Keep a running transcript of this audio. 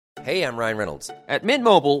Hey, I'm Ryan Reynolds. At Mint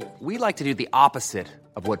Mobile, we like to do the opposite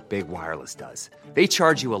of what Big Wireless does. They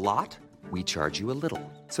charge you a lot, we charge you a little.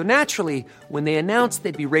 So naturally, when they announced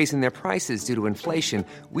they'd be raising their prices due to inflation,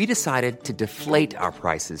 we decided to deflate our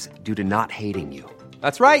prices due to not hating you.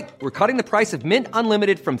 That's right. We're cutting the price of Mint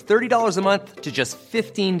Unlimited from $30 a month to just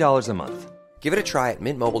 $15 a month. Give it a try at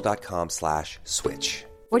mintmobile.com/switch.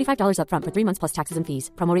 $45 up front for 3 months plus taxes and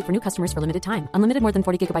fees. Promo rate for new customers for limited time. Unlimited more than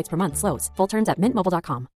 40 gigabytes per month. Slows full terms at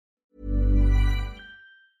mintmobile.com.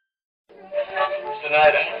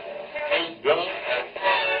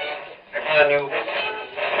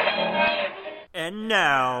 And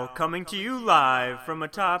now, coming to you live from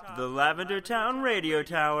atop the Lavender Town Radio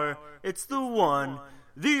Tower, it's the one,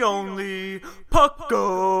 the only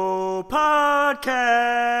Puckle Podcast!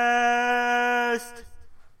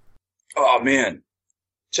 Oh man,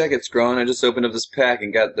 check it, Scrawn. I just opened up this pack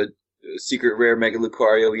and got the secret rare Mega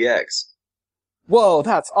Lucario EX. Whoa,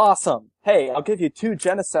 that's awesome! Hey, I'll give you 2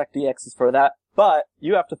 Genesect EXs for that, but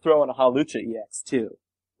you have to throw in a Hawlucha EX too.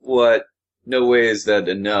 What? No way is that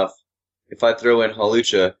enough. If I throw in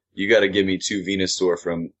Hawlucha, you gotta give me 2 Venusaur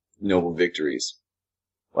from Noble Victories.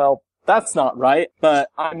 Well, that's not right, but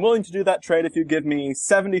I'm willing to do that trade if you give me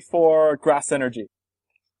 74 Grass Energy.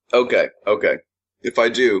 Okay. If I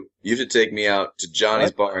do, you should take me out to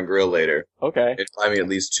Johnny's Bar and Grill later. Okay. And buy me at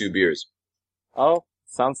least 2 beers. Oh,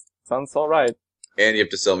 sounds alright. And you have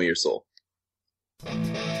to sell me your soul.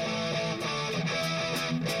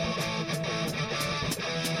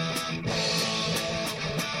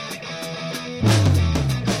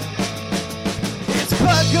 It's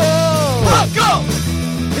Puckle!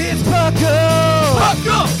 It's Puckle!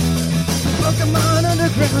 Pokemon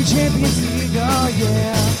Underground Champions League, oh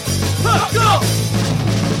yeah! Puckle!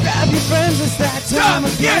 Grab your friends, it's that time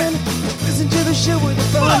again! Listen to the show where the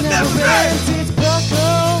fun never ends! It's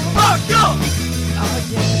Puckle! Oh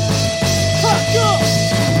yeah! Puckle!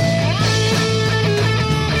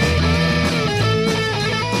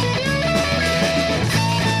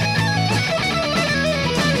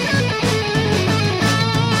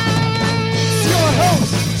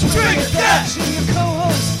 Drink that! Your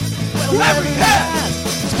co-host, whoever he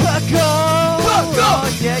has, it's Puckle!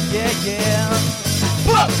 Oh, yeah!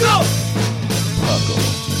 Puckle!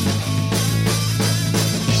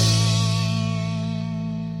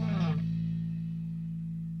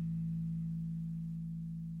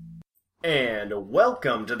 And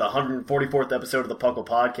welcome to the 144th episode of the Puckle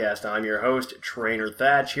Podcast. I'm your host, Trainer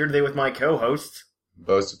Thatch, here today with my co-hosts,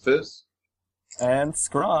 Bosaphus. And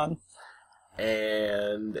Scrawn.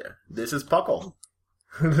 And this is Puckle,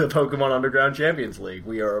 the Pokemon Underground Champions League.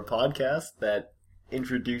 We are a podcast that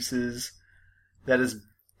is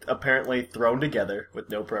apparently thrown together with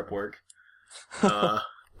no prep work. So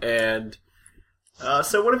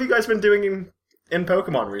what have you guys been doing in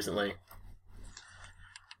Pokemon recently?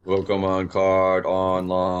 Pokemon card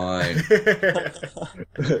online.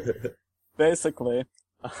 Basically.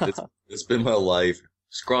 It's been my life.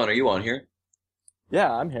 Scrawn, are you on here?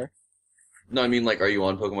 Yeah, I'm here. No, I mean, are you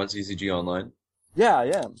on Pokemon CCG Online? Yeah, I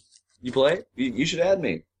am. You play? You should add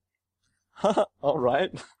me.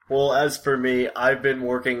 Alright. Well, as for me, I've been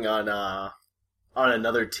working on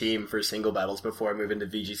another team for single battles before I move into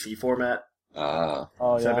VGC format. Oh,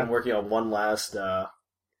 So yeah? I've been working on one last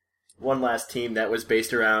team that was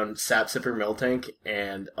based around Sapsipper Miltank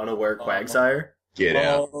and Unaware Quagsire. Get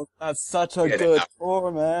out. Oh, that's such a good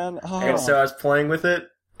tour, man. Oh. And so I was playing with it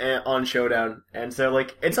on Showdown, and so,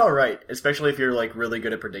 it's alright, especially if you're, really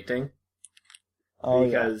good at predicting. Oh,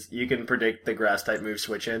 because you can predict the Grass-type move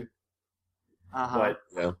switch in. Uh-huh.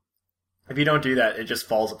 But if you don't do that, it just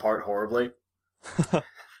falls apart horribly.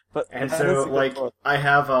 And so, I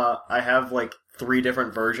have 3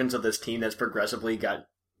 different versions of this team that's progressively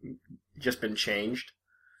just been changed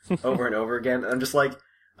over and over again. And I'm just I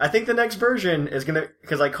think the next version is gonna,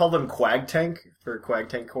 because I call them Quagtank for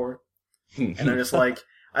Quagtank Core. And I'm just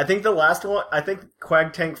I think the last one,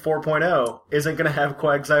 Quagtank 4.0 isn't gonna have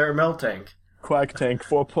Quagsire Miltank. Quagtank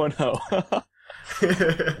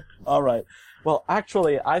 4.0. Alright. Well,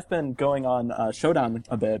 actually, I've been going on Showdown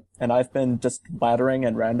a bit, and I've been just laddering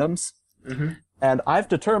and randoms. Mm-hmm. And I've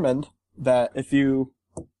determined that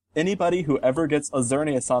anybody who ever gets a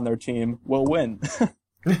Xerneas on their team will win.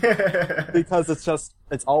 Because it's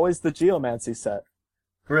always the Geomancy set.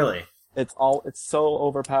 Really? It's so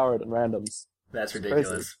overpowered in randoms. That's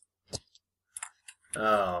ridiculous.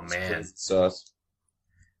 Oh, man. Sus.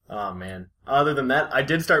 Oh, man. Other than that, I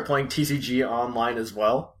did start playing TCG Online as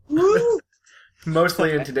well.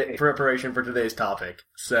 Mostly in preparation for today's topic.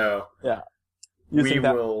 So, yeah. we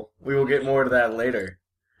will get more to that later.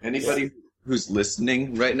 Anybody who's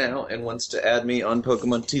listening right now and wants to add me on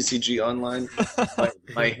Pokemon TCG Online,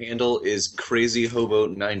 my handle is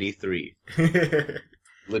CrazyHobo93.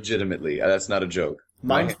 Legitimately, that's not a joke.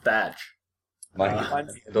 Mine's Thatch. Mine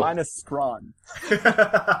is Scrawn.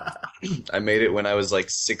 I made it when I was like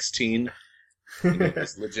 16.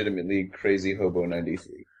 It's legitimately CrazyHobo93.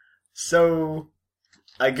 So,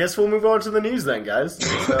 I guess we'll move on to the news then, guys.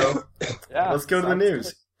 So, let's go to the news.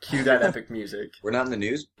 Good. Cue that epic music. We're not in the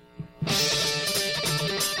news?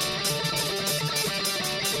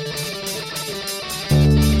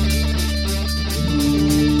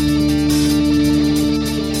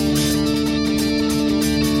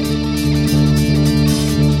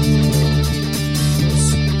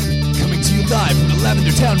 Live from the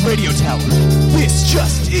Lavender Town Radio Tower. This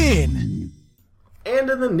just in! And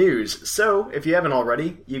in the news, so if you haven't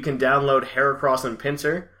already, you can download Heracross and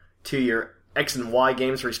Pinsir to your X and Y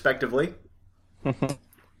games respectively. And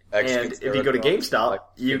if you go to GameStop,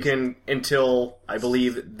 you can, until, I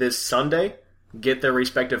believe, this Sunday, get their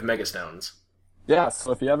respective Megastones. Yeah,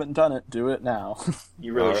 so if you haven't done it, do it now.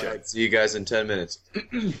 You really should. Right, see you guys in 10 minutes.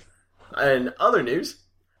 And other news,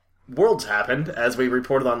 Worlds happened, as we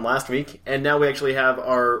reported on last week, and now we actually have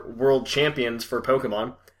our world champions for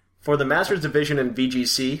Pokemon. For the Masters Division in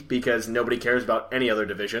VGC, because nobody cares about any other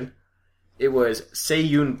division, it was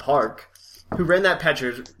Seiyun Park, who ran that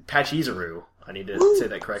Pachirisu. I need to say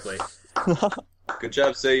that correctly. Good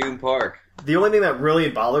job, Seiyun Park. The only thing that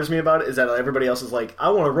really bothers me about it is that everybody else is like,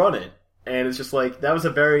 I want to run it. And it's just like, that was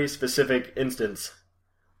a very specific instance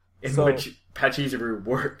in which Pachirisu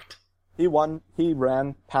worked. He ran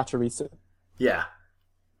Pachirisu. Yeah.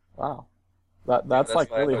 Wow. That's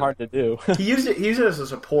like really hard to do. He used it as a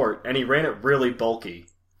support, and he ran it really bulky.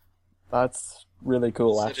 That's really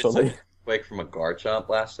cool, actually. It took Quake from a Garchomp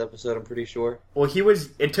last episode, I'm pretty sure. Well,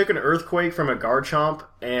 it took an Earthquake from a Garchomp,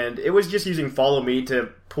 and it was just using Follow Me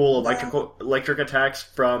to pull electric attacks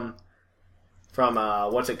from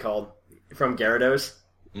what's it called? From Gyarados.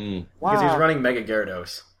 Mm. Because he was running Mega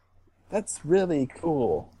Gyarados. That's really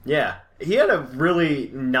cool. Yeah. He had a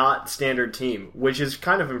really not standard team, which is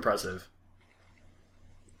kind of impressive.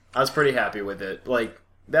 I was pretty happy with it. Like,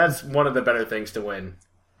 that's one of the better things to win.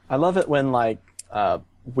 I love it when,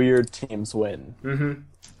 weird teams win. Mm-hmm.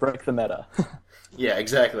 Break the meta. Yeah,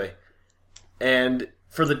 exactly. And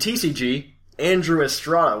for the TCG, Andrew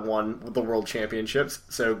Estrada won the World Championships,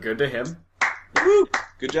 so good to him. Woo!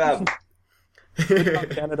 Good job. Good job,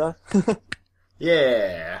 Canada.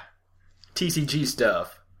 Yeah. TCG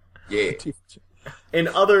stuff. Yeah. In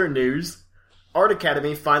other news, Art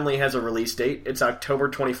Academy finally has a release date. It's October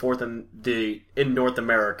 24th in North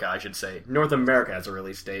America, I should say. North America has a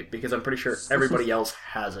release date because I'm pretty sure everybody else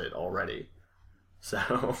has it already.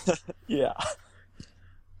 So. Yeah.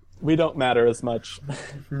 We don't matter as much.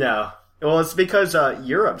 No. Well, it's because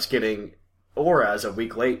Europe's getting Auras a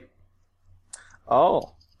week late.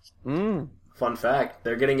 Oh. Fun fact,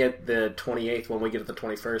 they're getting it the 28th when we get it the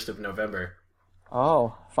 21st of November.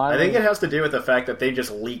 Oh, finally. I think it has to do with the fact that they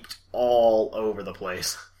just leaked all over the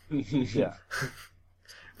place. Yeah.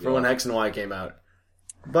 When X and Y came out.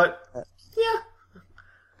 But, yeah.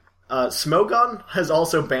 Smogon has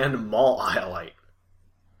also banned Mall Iolite.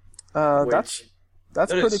 That's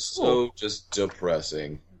pretty cool. So just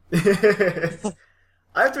depressing. I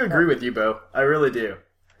have to agree with you, Bo. I really do.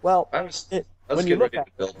 Well, Let's get ready to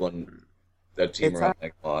build that team around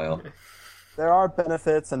Mile. There are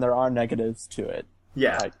benefits and there are negatives to it.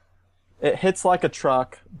 Yeah. It hits like a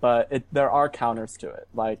truck, but there are counters to it.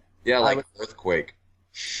 Earthquake.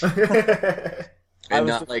 I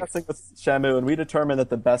was discussing with Shamu, and we determined that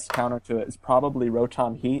the best counter to it is probably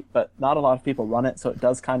Rotom Heat, but not a lot of people run it, so it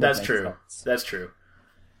does kind of make sense. That's true.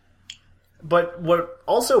 But what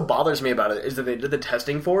also bothers me about it is that they did the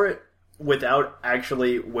testing for it without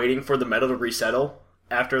actually waiting for the meta to resettle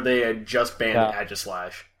after they had just banned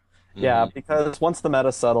Aegislash. Yeah, because once the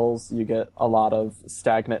meta settles, you get a lot of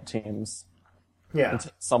stagnant teams. Yeah.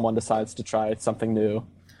 Until someone decides to try something new.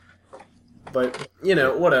 But,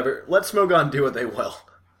 whatever. Let Smogon do what they will.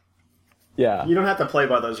 Yeah. You don't have to play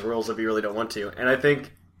by those rules if you really don't want to. And I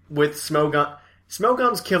think with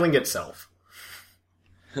Smogon's killing itself.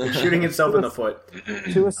 It's shooting itself in the foot.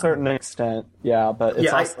 To a certain extent, yeah, but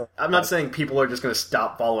it's also... I'm not saying people are just going to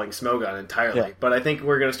stop following Smogon entirely, but I think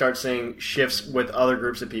we're going to start seeing shifts with other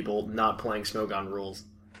groups of people not playing Smogon rules.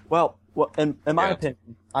 Well, in my opinion,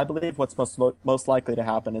 I believe what's most likely to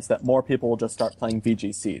happen is that more people will just start playing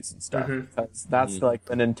VGCs and stuff. Because that's like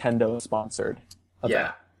the Nintendo-sponsored event.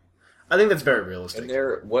 Yeah. I think that's very realistic.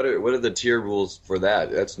 And what are the tier rules for that?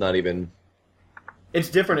 That's not even... It's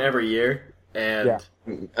different every year. And Yeah.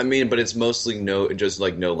 I mean, but it's mostly no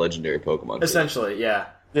legendary Pokemon. essentially, yeah.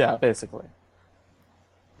 Yeah, basically.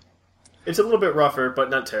 It's a little bit rougher, but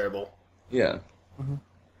not terrible. Yeah.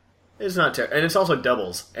 It's not terrible. And it's also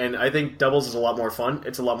doubles. And I think doubles is a lot more fun.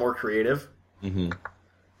 It's a lot more creative. Mm-hmm.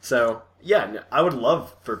 So, yeah, I would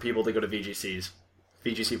love for people to go to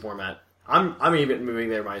VGC format. I'm even moving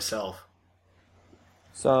there myself.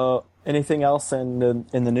 So, anything else in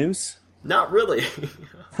the news? Not really.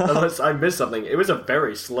 Unless I missed something. It was a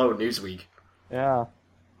very slow news week. Yeah.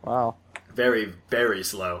 Wow. Very, very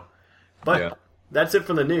slow. But Yeah. that's it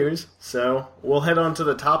from the news, so we'll head on to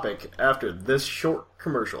the topic after this short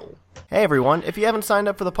commercial. Hey everyone, if you haven't signed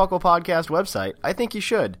up for the Puckle Podcast website, I think you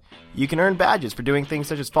should. You can earn badges for doing things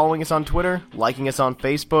such as following us on Twitter, liking us on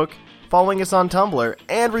Facebook, following us on Tumblr,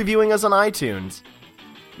 and reviewing us on iTunes.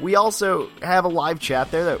 We also have a live chat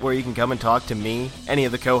there where you can come and talk to me, any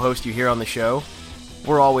of the co-hosts you hear on the show.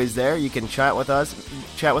 We're always there. You can chat with us,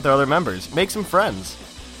 chat with our other members, make some friends.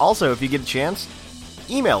 Also, if you get a chance,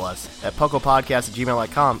 email us at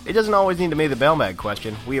pucklepodcast@gmail.com. It doesn't always need to be the mailbag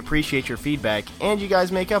question. We appreciate your feedback, and you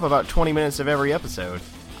guys make up about 20 minutes of every episode.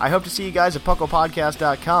 I hope to see you guys at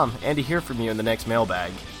pucklepodcast.com and to hear from you in the next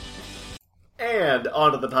mailbag. And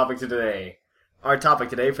on to the topic today. Our topic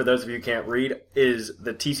today, for those of you who can't read, is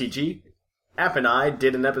the TCG. App and I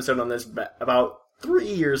did an episode on this about 3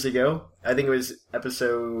 years ago. I think it was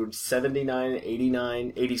episode 79,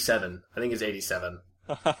 89, 87. I think it's 87.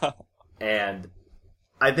 And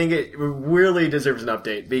I think it really deserves an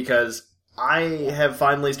update because I have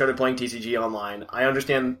finally started playing TCG online. I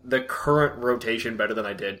understand the current rotation better than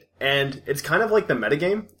I did. And it's kind of like the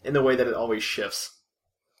metagame in the way that it always shifts.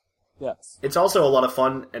 Yes. It's also a lot of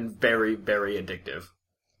fun and very, very addictive.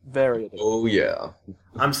 Very addictive. Oh, yeah.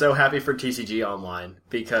 I'm so happy for TCG Online,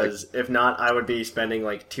 because if not, I would be spending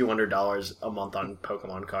like $200 a month on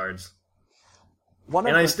Pokemon cards.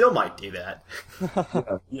 And I still might do that.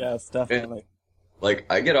 Yes, definitely. Like,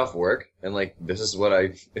 I get off work, and, like, this is what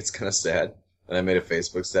it's kind of sad, and I made a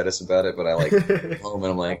Facebook status about it, but I, like, come home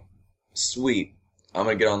and I'm like, sweet, I'm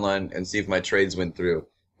gonna get online and see if my trades went through,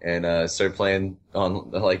 and start playing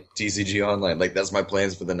on, like, TCG Online. Like, that's my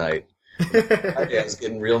plans for the night. I was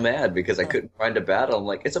getting real mad because I couldn't find a battle. I'm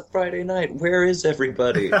like, it's a Friday night, where is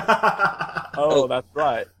everybody? Oh, that's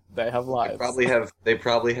right. They have lives. They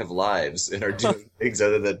probably have lives and are doing things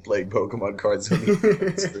other than playing Pokemon cards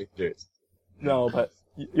with strangers. No, but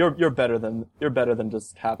you're better than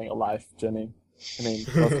just having a life, Jimmy. I mean,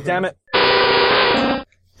 well, damn it.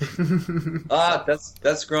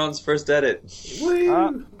 That's Gron's first edit.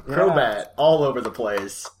 Woo! Crobat all over the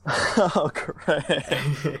place. Oh,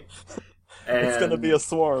 great. It's gonna be a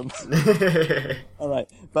swarm. All right,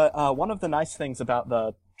 but one of the nice things about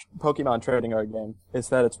the Pokemon trading card game is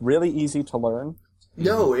that it's really easy to learn.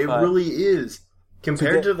 No, it really is.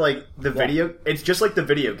 Compared to like the video, it's just like the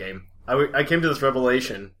video game. I came to this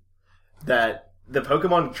revelation that the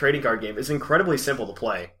Pokemon trading card game is incredibly simple to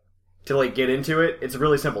play. To like get into it, it's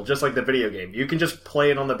really simple, just like the video game. You can just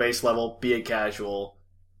play it on the base level, be it casual,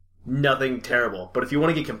 nothing terrible. But if you want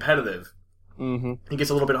to get competitive, it gets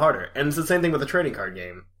a little bit harder. And it's the same thing with the trading card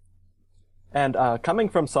game. And coming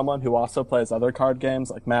from someone who also plays other card games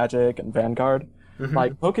like Magic and Vanguard,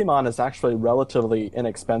 like Pokemon is actually relatively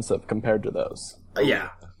inexpensive compared to those. Yeah.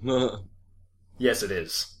 Yes, it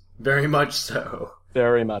is. Very much so.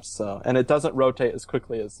 Very much so. And it doesn't rotate as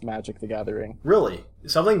quickly as Magic the Gathering. Really?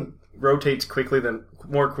 Something rotates faster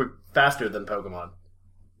than Pokemon.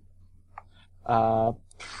 Pokemon?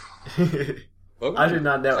 I did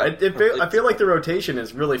not know. I feel like the rotation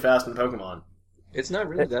is really fast in Pokemon. It's not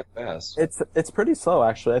really that fast. It's pretty slow,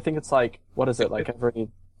 actually. I think it's like, what is it, like every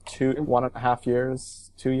 1.5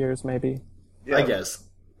 years, 2 years maybe? Yeah. I guess.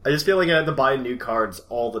 I just feel like I have to buy new cards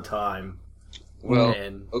all the time. Well,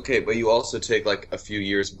 okay, but you also take like a few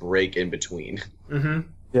years break in between.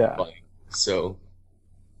 Yeah. So.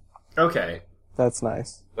 Okay. That's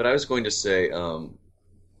nice. But I was going to say, I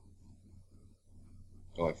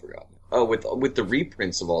forgot. Oh, with the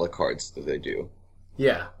reprints of all the cards that they do.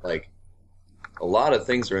 Yeah. Like, a lot of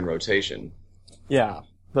things are in rotation. Yeah.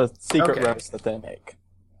 The secret rares that they make.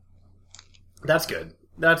 That's good.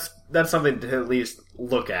 That's something to at least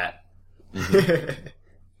look at.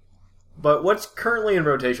 But what's currently in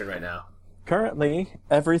rotation right now? Currently,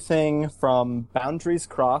 everything from Boundaries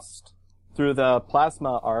Crossed through the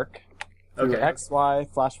Plasma Arc, through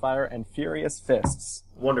XY, Flashfire, and Furious Fists.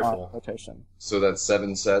 Wonderful. Rotation. So that's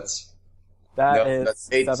 7 sets? That's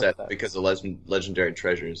 8 7 sets because of Legendary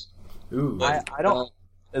Treasures. Ooh. I don't...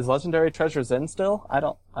 Is Legendary Treasures in still? I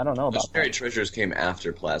don't know about Legendary that. Treasures came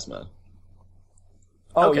after Plasma.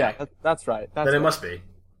 Oh, yeah, that's right. Then it must be.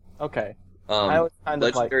 Okay.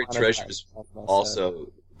 Legendary Treasures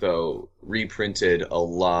also, though, reprinted a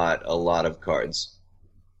lot of cards.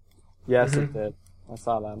 Yes, it did. I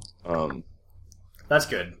saw that. That's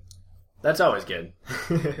good. That's always good.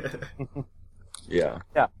 Yeah.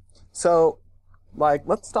 Yeah. So, like,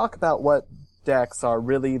 let's talk about what decks are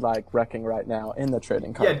really, like, wrecking right now in the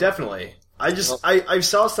trading card. Yeah, definitely. I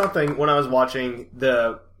saw something when I was watching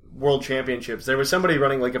the World Championships. There was somebody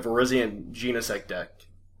running, like, a Virizion Genesect deck.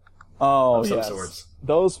 Oh, of some yes. sorts.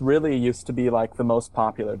 Those really used to be, like, the most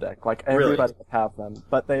popular deck. Like, everybody would have them.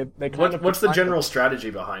 But they kind of... What's the general strategy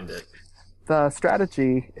behind it? The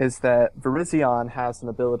strategy is that Virizion has an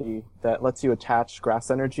ability that lets you attach grass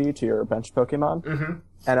energy to your bench Pokemon,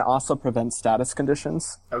 and it also prevents status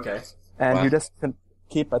conditions. Okay. And you just can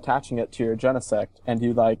keep attaching it to your Genesect, and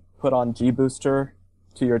you, like, put on G-Booster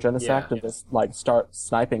to your Genesect and just, like, start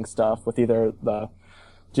sniping stuff with either the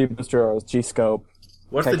G-Booster or G-Scope.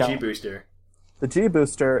 What's the G-Booster? The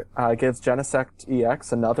G-Booster gives Genesect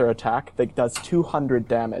EX another attack that does 200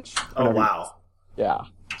 damage. Oh, wow. Yeah.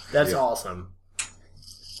 That's awesome.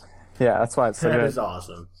 Yeah, that's why it's so good. That is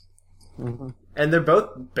awesome. Mm-hmm. And they're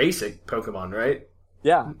both basic Pokemon, right?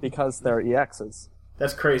 Yeah, because they're EXs.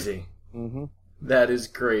 That's crazy. Mm-hmm. That is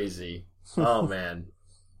crazy. Oh, man.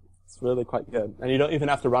 It's really quite good. And you don't even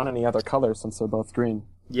have to run any other colors since they're both green.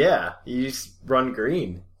 Yeah, you just run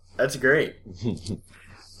green. That's great.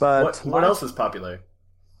 But what else is popular?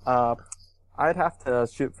 I'd have to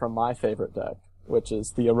shoot from my favorite deck, which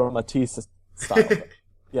is the Aromatisse style deck.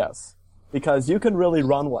 Yes. Because you can really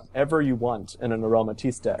run whatever you want in an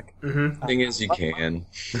Aromatisse deck. Mm-hmm. Thing is, you can.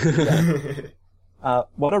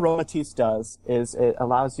 What Aromatisse does is it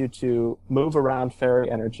allows you to move around fairy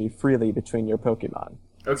energy freely between your Pokemon.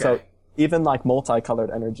 Okay. So even like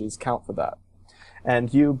multicolored energies count for that.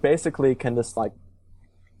 And you basically can just like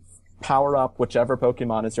power up whichever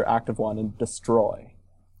Pokemon is your active one and destroy.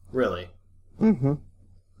 Really? Mm-hmm.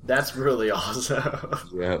 That's really awesome.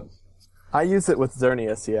 Yeah. I use it with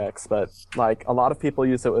Xerneas EX, but like a lot of people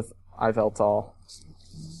use it with Yveltal.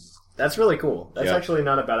 That's really cool. That's actually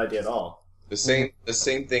not a bad idea at all. The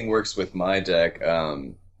same thing works with my deck,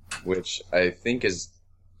 which I think is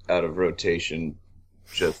out of rotation.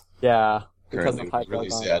 Just because of Hydreigon. Really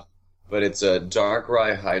sad. But it's a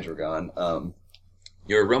Darkrai Hydreigon.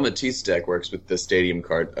 Your Aromatisse deck works with the Stadium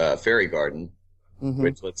card, Fairy Garden,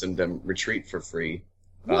 which lets them retreat for free.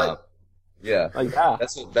 What? Yeah. Yeah.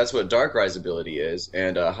 That's what Darkrai's ability is,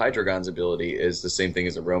 and Hydreigon's ability is the same thing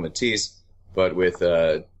as Aromatisse, but with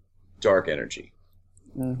dark energy.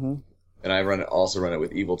 Mm-hmm. And I also run it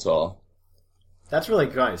with Yveltal. That's really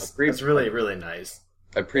nice. That's really, really nice.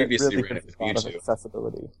 I previously ran it with Mewtwo.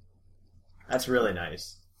 Accessibility. That's really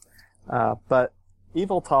nice. But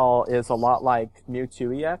Yveltal is a lot like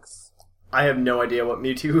Mewtwo EX. I have no idea what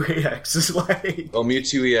Mewtwo EX is like. Well,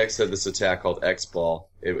 Mewtwo EX had this attack called X-Ball.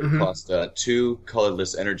 It would cost 2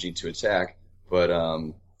 colorless energy to attack, but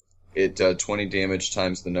it 20 damage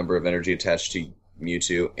times the number of energy attached to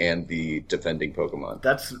Mewtwo and the defending Pokemon.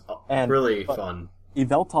 That's really fun.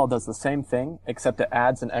 Yveltal does the same thing, except it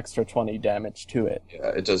adds an extra 20 damage to it.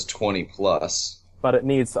 Yeah, it does 20 plus. But it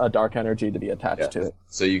needs a dark energy to be attached to it.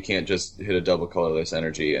 So you can't just hit a double colorless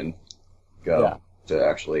energy and go to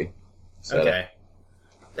actually set it.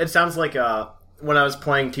 It sounds like when I was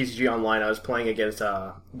playing TCG Online, I was playing against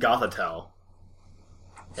Gothitelle.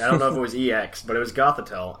 I don't know if it was EX, but it was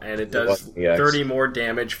Gothitelle, and it does 30 more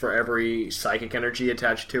damage for every psychic energy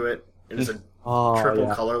attached to it. And it's a triple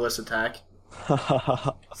colorless attack.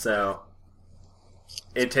 So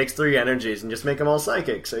it takes 3 energies and just make them all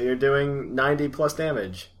psychic, so you're doing 90 plus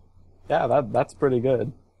damage. Yeah, that's pretty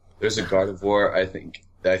good. There's a Gardevoir, I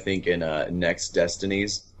think in Next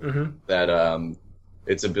Destinies, that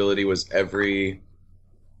its ability was every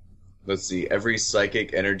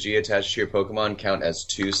psychic energy attached to your Pokemon count as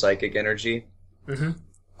 2 psychic energy.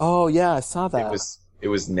 Oh yeah, I saw that. It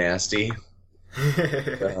was nasty.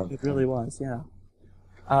 It really was, yeah.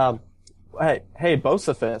 Hey,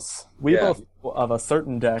 Bocephus, we both have a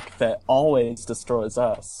certain deck that always destroys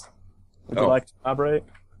us. Would you like to elaborate?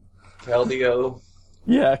 Keldeo.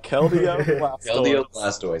 Yeah, Keldeo Blastoise. Keldeo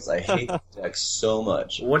Blastoise. I hate that deck so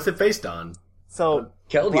much. What's it based on? So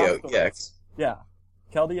Keldeo EX. Yeah,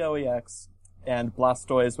 Keldeo EX and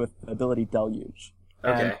Blastoise with the ability Deluge.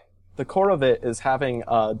 Okay. And the core of it is having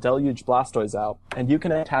a Deluge Blastoise out, and you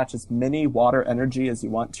can attach as many water energy as you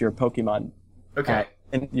want to your Pokemon. Okay.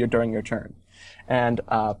 During your turn. And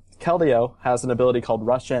Keldeo has an ability called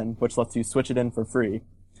Rush In, which lets you switch it in for free.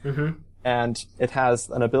 And it has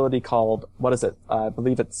an ability called, what is it? I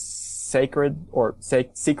believe it's Sacred or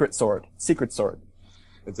Secret Sword. Secret Sword.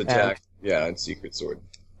 It's attack. It's Secret Sword.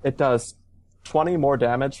 It does 20 more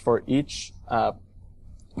damage for each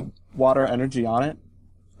water energy on it,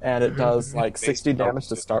 and it does like 60 damage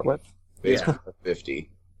to start with. Basically 50.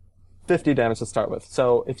 50 damage to start with.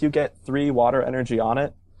 So if you get 3 water energy on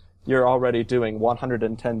it, you're already doing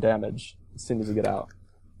 110 damage as soon as you get out.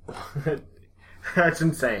 That's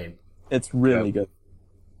insane. It's really good.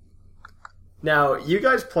 Now, you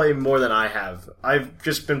guys play more than I have. I've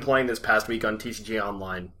just been playing this past week on TCG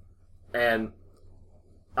Online, and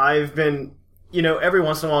I've been, every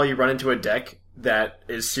once in a while you run into a deck that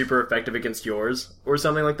is super effective against yours, or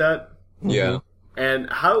something like that. Yeah. And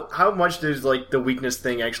how much does, the weakness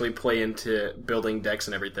thing actually play into building decks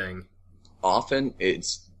and everything? Often,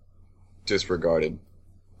 it's disregarded.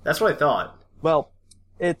 That's what I thought. Well,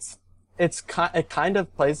 it kind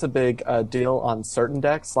of plays a big deal on certain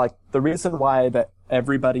decks. Like, the reason why that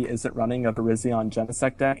everybody isn't running a Virizion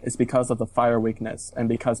Genesect deck is because of the fire weakness, and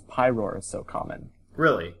because Pyroar is so common.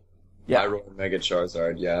 Really? Yeah. Pyroar, Mega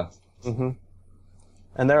Charizard, yeah. Mm-hmm.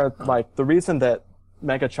 And the reason that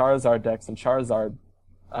Mega Charizard decks and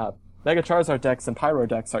Mega Charizard decks and Pyroar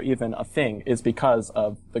decks are even a thing is because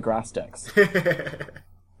of the grass decks.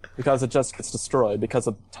 Because it just gets destroyed because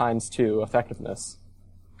of ×2 effectiveness.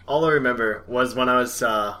 All I remember was when I was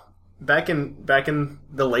back in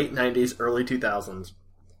the late 90s, early 2000s,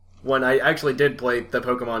 when I actually did play the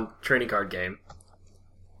Pokemon trading card game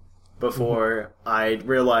before I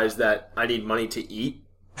realized that I need money to eat.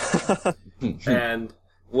 And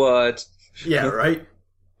what? Yeah, right?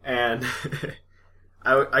 And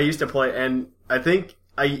I used to play, and I think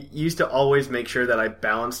I used to always make sure that I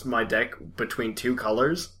balanced my deck between 2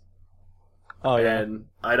 colors. Oh, yeah. And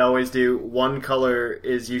I'd always do one color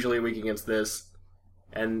is usually weak against this,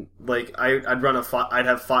 and I'd run I'd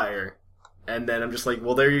have fire, and then I'm just like,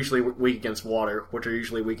 well, they're usually weak against water, which are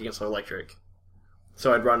usually weak against electric.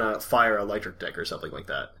 So I'd run a fire electric deck or something like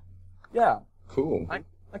that. Yeah. Cool. I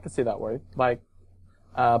could see that work.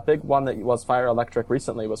 Big one that was fire electric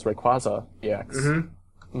recently was Rayquaza EX.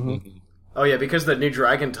 Mm-hmm. Mm-hmm. Oh yeah, because the new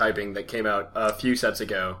dragon typing that came out a few sets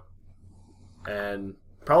ago, and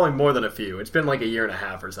probably more than a few. It's been like a year and a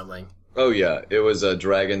half or something. Oh yeah, it was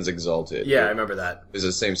Dragons Exalted. Yeah, I remember that. It was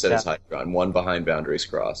the same set as Hydreigon, one behind Boundaries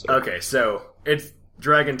Cross. Okay, so it's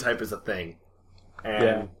dragon type is a thing,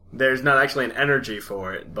 and there's not actually an energy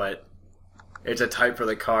for it, but it's a type for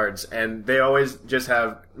the cards, and they always just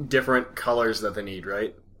have different colors that they need,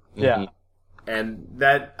 right? Yeah. And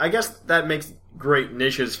I guess that makes great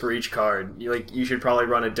niches for each card. You should probably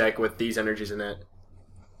run a deck with these energies in it.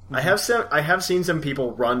 Mm-hmm. I have seen some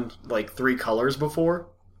people run 3 colors before.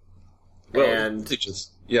 Well, and it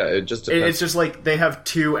just depends. It's just they have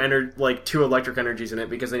 2 electric energies in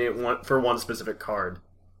it because they need one for one specific card.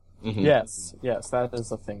 Mm-hmm. Yes, that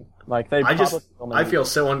is a thing. I feel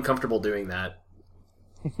so uncomfortable doing that.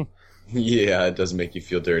 Yeah, it does make you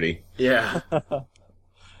feel dirty. Yeah.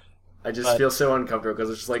 I just feel so uncomfortable because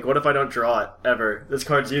it's just what if I don't draw it ever? This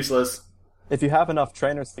card's useless. If you have enough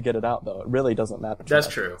trainers to get it out, though, it really doesn't matter. That's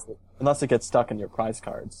true. Unless it gets stuck in your prize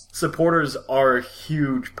cards. Supporters are a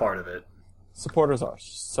huge part of it. Supporters are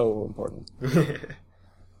so important.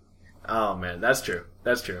 Oh man, that's true.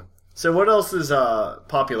 That's true. So what else is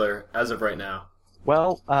popular as of right now?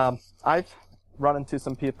 Well, I've run into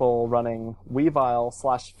some people running Weavile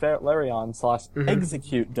 / Flareon /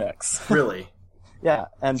 Execute decks. Really? Yeah,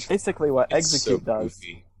 and basically what Execute does...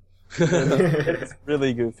 It's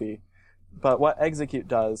really goofy. But what Execute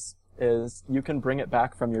does is you can bring it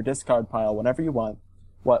back from your discard pile whenever you want.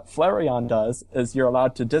 What Flareon does is you're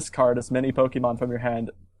allowed to discard as many Pokemon from your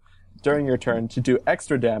hand during your turn to do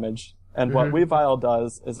extra damage. And what Weavile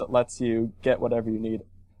does is it lets you get whatever you need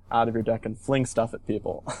out of your deck and fling stuff at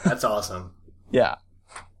people. That's awesome. Yeah.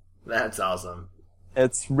 That's awesome.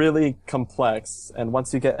 It's really complex, and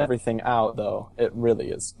once you get everything out, though, it really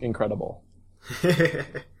is incredible. Yeah.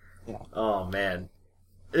 Oh, man.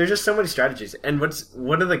 There's just so many strategies. And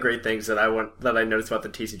one of the great things that I noticed about the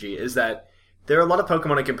TCG is that there are a lot of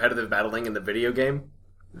Pokemon in competitive battling in the video game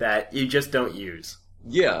that you just don't use.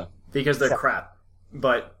 Yeah. Because they're crap.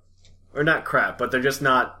 Or not crap, but they're just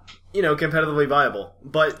not, competitively viable.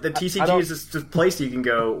 But the TCG is just a place you can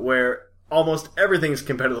go where almost everything's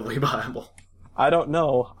competitively viable. I don't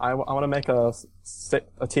know. I want to make a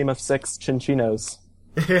team of 6 Chinchinos.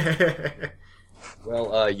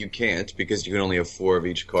 Well, you can't, because you can only have 4 of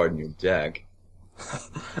each card in your deck.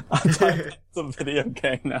 I'm talking about the video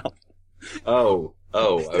game now. Oh,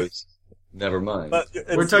 never mind.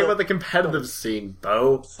 We're talking about the competitive scene,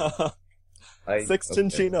 Bo. 6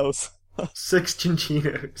 Chinchinos. 6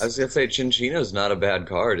 Chinchinos. I was gonna say, Chinchino's not a bad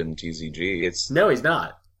card in TCG. No, he's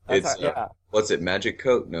not. What's it, Magic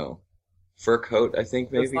Coat? No. fur coat, I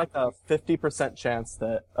think, maybe. There's like a 50% chance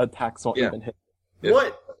that attacks won't even hit.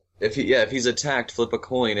 What? If he's attacked, flip a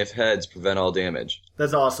coin. If heads, prevent all damage.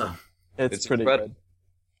 That's awesome. It's pretty incredible. good.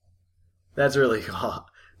 That's really cool.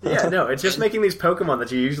 Yeah, no, it's just making these Pokemon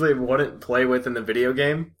that you usually wouldn't play with in the video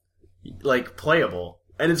game, like, playable.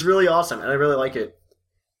 And it's really awesome, and I really like it.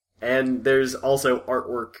 And there's also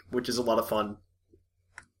artwork, which is a lot of fun.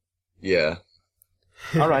 Yeah.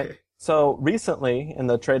 All right. So recently, in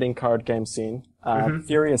the trading card game scene,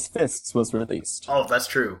 Furious Fists was released. Oh, that's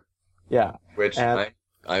true. Yeah. Which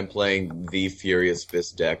I'm playing the Furious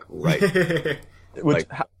Fist deck right. Which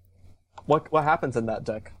what happens in that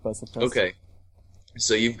deck? Okay.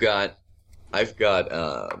 So I've got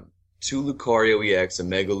 2 Lucario EX, a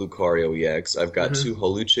Mega Lucario EX. I've got 2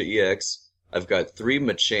 Holucha EX. I've got 3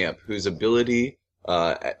 Machamp, whose ability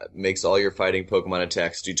makes all your fighting Pokemon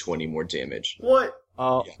attacks do 20 more damage. What?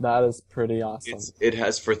 Oh, yeah. That is pretty awesome. It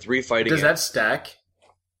has for 3 fighting. Does that stack?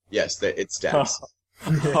 Yes, it stacks.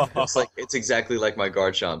 It's exactly like my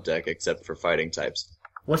Garchomp deck, except for fighting types.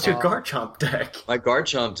 What's your Garchomp deck? My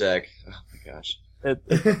Garchomp deck. Oh my gosh. It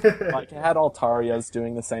had Altarias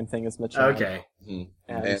doing the same thing as Machamp. Okay. Mm-hmm.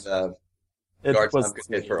 And Garchomp could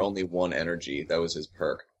hit for only 1 energy. That was his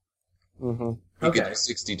perk. Mm-hmm. He could do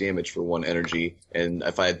 60 damage for 1 energy, and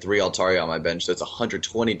if I had 3 Altaria on my bench, that's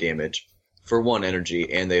 120 damage for 1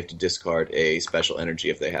 energy, and they have to discard a special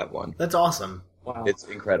energy if they have one. That's awesome. Wow. It's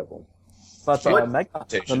incredible. But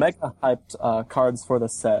the mega hyped cards for the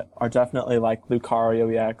set are definitely like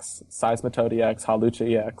Lucario EX, Seismitoad EX,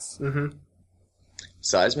 Holucha EX. Mm-hmm.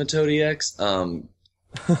 Seismitoad EX?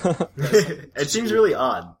 It seems really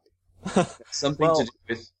odd. Something to do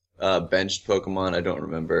with benched Pokemon, I don't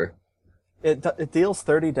remember. It deals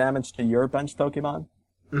 30 damage to your benched Pokemon,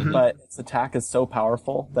 but its attack is so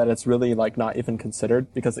powerful that it's really like not even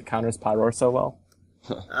considered because it counters Pyroar so well.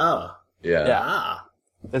 Oh. Yeah. Ah.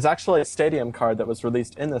 There's actually a Stadium card that was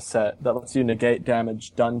released in this set that lets you negate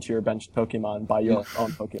damage done to your benched Pokemon by your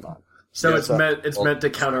own Pokemon. So it's meant to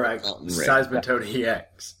counteract Seismitoad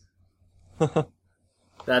EX.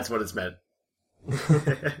 That's what it's meant.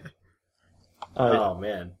 Oh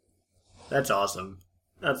man. That's awesome.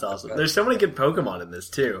 That's awesome. There's so many good Pokemon in this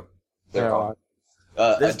too. There are.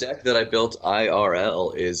 A deck that I built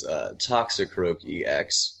IRL is Toxicroak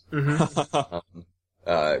EX.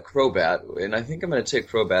 Crobat, and I think I'm going to take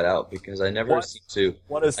Crobat out because I never seem to.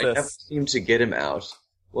 What is this? I never seem to get him out.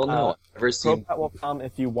 Well, no, I never seem. Crobat will come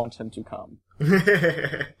if you want him to come.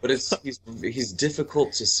 But he's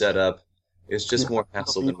difficult to set up. It's just more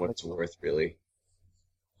hassle than what it's worth, really.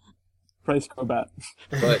 Praise Crobat.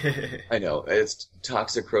 But I know it's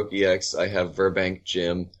Toxicroak EX. I have Verbank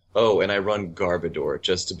Gym. Oh, and I run Garbodor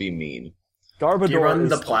just to be mean. Garbodor. Do you run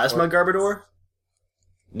the Plasma Garbodor?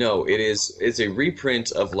 No, it's a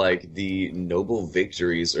reprint of like the Noble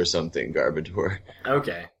Victories or something, Garbodor.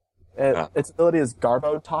 Okay. Its ability is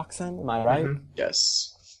Garbotoxin, am I right? Mm-hmm.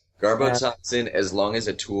 Yes. Garbotoxin, as long as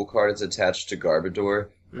a tool card is attached to Garbodor,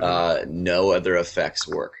 no other effects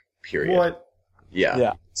work, period. What?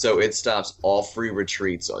 Yeah. So it stops all free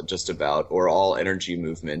retreats, just about, or all energy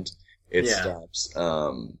movement. It stops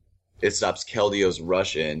Keldio's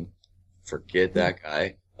rush in. Forget that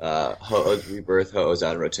guy. Ho-Oh's Rebirth, Ho-Oh's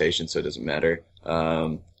out of rotation, so it doesn't matter.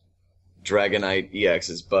 Dragonite EX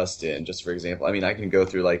is bust in, just for example. I mean, I can go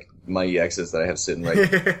through, like, my EXs that I have sitting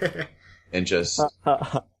right and just,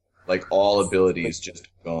 like, all abilities just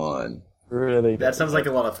gone. Really? That sounds like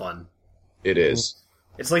a lot of fun. It is.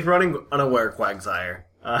 It's like running Unaware Quagsire.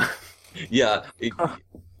 Yeah,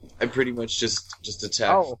 I pretty much just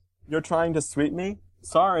attack. Oh, you're trying to sweep me?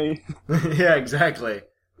 Sorry. Yeah, exactly.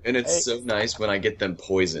 And it's so nice when I get them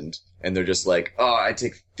poisoned, and they're just like, oh, I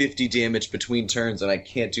take 50 damage between turns, and I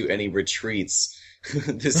can't do any retreats.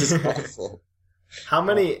 This is awful. How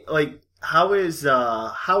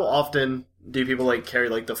often do people, like, carry,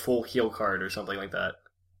 like, the full heal card or something like that?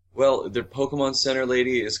 Well, the Pokemon Center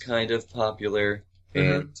lady is kind of popular,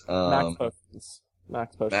 and,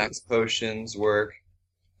 Max Potions work.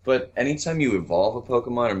 But anytime you evolve a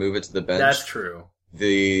Pokemon or move it to the bench... That's true.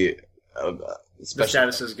 The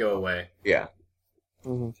statuses go away. Yeah.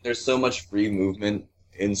 Mm-hmm. There's so much free movement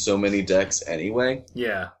in so many decks anyway.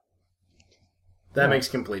 Yeah. That makes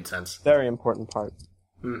complete sense. Very important part.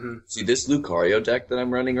 Mm-hmm. See, this Lucario deck that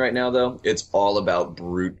I'm running right now, though, it's all about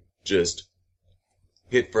brute, just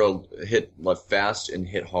hit fast and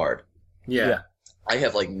hit hard. Yeah. I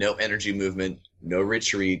have, like, no energy movement, no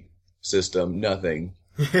retreat system, nothing.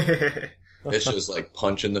 It's just, like,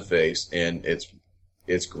 punch in the face, and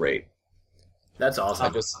it's great. That's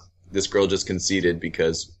awesome. This girl just conceded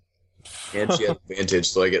because and she had advantage,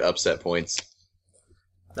 so I get upset points.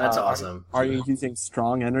 That's awesome. Are you using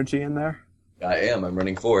strong energy in there? I am. I'm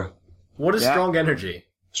running 4. What is strong energy?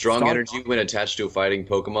 Strong energy, when attached to a fighting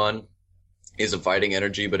Pokemon, is a fighting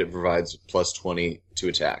energy, but it provides plus 20 to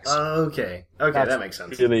attacks. Okay, that makes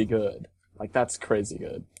sense. Really good. Like, that's crazy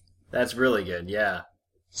good. That's really good, yeah.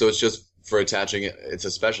 So it's just for attaching it, it's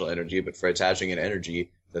a special energy, but for attaching an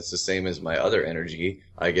energy that's the same as my other energy,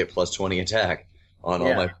 I get plus 20 attack on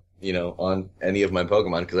all my, on any of my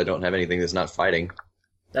Pokemon, because I don't have anything that's not fighting.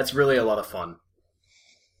 That's really a lot of fun.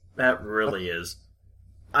 That really is.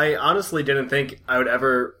 I honestly didn't think I would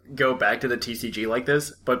ever go back to the TCG like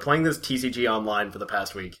this, but playing this TCG online for the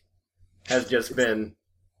past week has just been,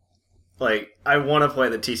 like, I want to play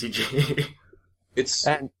the TCG.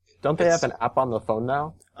 And don't they have an app on the phone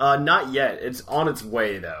now? Not yet. It's on its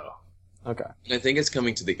way, though. Okay. I think it's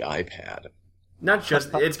coming to the iPad. Not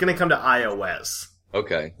just, it's going to come to iOS.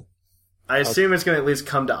 Okay. I assume it's going to at least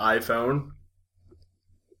come to iPhone.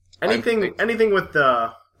 Anything with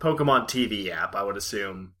the Pokemon TV app, I would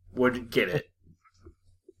assume, would get it.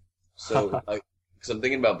 So, because I'm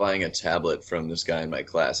thinking about buying a tablet from this guy in my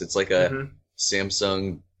class. It's like a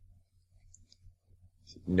Samsung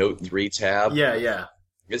Note 3 tab. Yeah.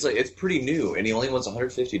 It's pretty new, and he only wants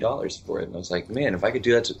 $150 for it. And I was like, man, if I could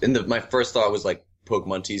do that. My first thought was like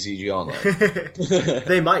Pokemon TCG Online.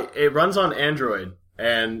 They might. It runs on Android,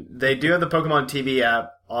 and they do have the Pokemon TV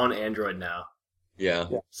app on Android now. Yeah.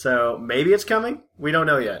 So maybe it's coming. We don't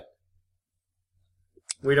know yet.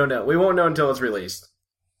 We don't know. We won't know until it's released.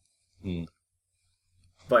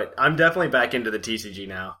 But I'm definitely back into the TCG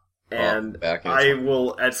now. And I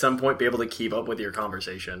will at some point be able to keep up with your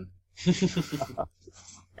conversation.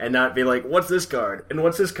 And not be like, what's this card? And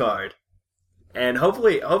what's this card? And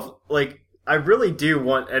hopefully, I really do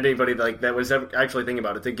want anybody that was actually thinking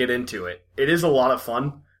about it to get into it. It is a lot of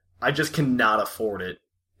fun. I just cannot afford it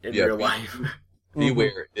in real life.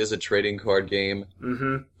 Beware, it is a trading card game.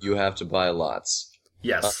 You have to buy lots.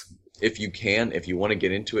 Yes. If you want to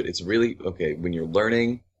get into it, it's really, when you're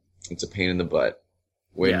learning, it's a pain in the butt.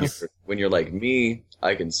 When you're like me,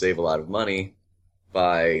 I can save a lot of money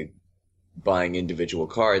by buying individual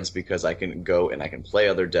cards, because I can go and I can play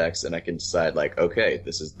other decks, and I can decide, like, okay,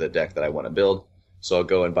 this is the deck that I want to build, so I'll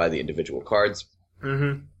go and buy the individual cards. Yeah.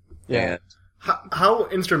 And how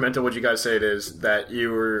instrumental would you guys say it is that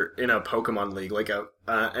you were in a Pokemon League, like an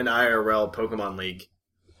IRL Pokemon League,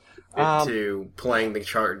 to playing the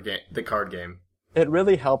card game? It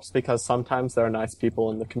really helps, because sometimes there are nice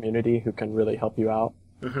people in the community who can really help you out.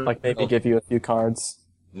 Like maybe give you a few cards.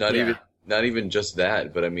 Not even just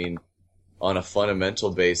that, but I mean, on a fundamental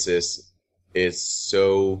basis, it's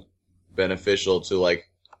so beneficial to, like,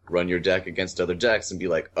 run your deck against other decks and be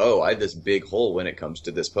like, oh, I had this big hole when it comes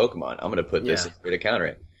to this Pokemon. I'm going to put this in here to counter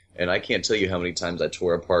it. And I can't tell you how many times I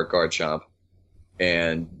tore apart Garchomp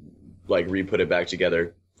and, like, re-put it back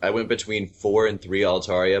together. I went between 4 and 3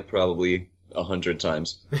 Altaria probably 100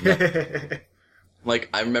 times. Like,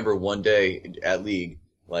 I remember one day at League,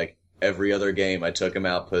 like, every other game I took him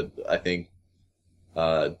out, put, I think,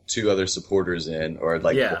 2 other supporters in, or,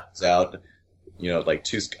 like, out, like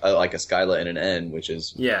like a Skyla and an N, which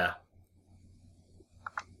is... Yeah.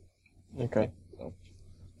 Okay.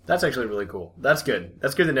 That's actually really cool. That's good.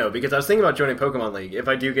 That's good to know, because I was thinking about joining Pokemon League. If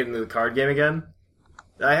I do get into the card game again,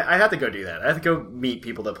 I have to go do that. I have to go meet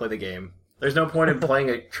people that play the game. There's no point in playing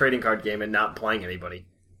a trading card game and not playing anybody.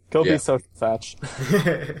 Go be social thatch.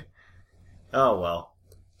 Oh, well.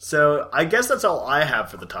 So, I guess that's all I have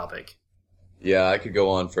for the topic. Yeah, I could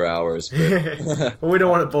go on for hours. But we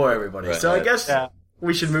don't want to bore everybody. Right. So I guess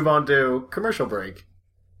we should move on to commercial break.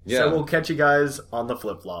 Yeah. So we'll catch you guys on the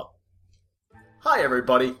flip-flop. Hi,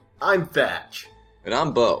 everybody. I'm Thatch. And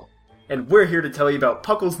I'm Bo. And we're here to tell you about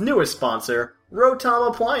Puckle's newest sponsor, Rotom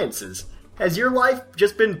Appliances. Has your life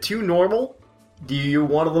just been too normal? Do you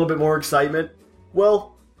want a little bit more excitement?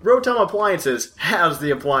 Well, Rotom Appliances has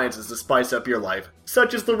the appliances to spice up your life,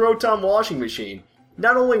 such as the Rotom washing machine.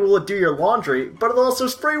 Not only will it do your laundry, but it'll also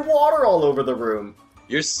spray water all over the room.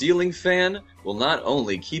 Your ceiling fan will not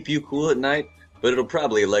only keep you cool at night, but it'll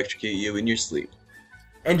probably electrocute you in your sleep.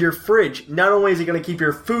 And your fridge, not only is it going to keep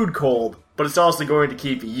your food cold, but it's also going to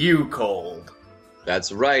keep you cold.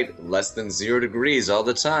 That's right, less than 0 degrees all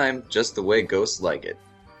the time, just the way ghosts like it.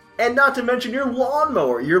 And not to mention your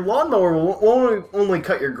lawnmower. Your lawnmower will only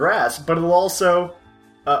cut your grass, but it'll also...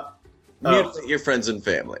 mutilate your friends and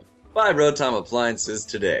family. Buy Rotom Appliances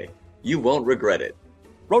today. You won't regret it.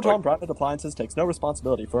 Rotom branded appliances takes no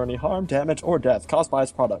responsibility for any harm, damage, or death caused by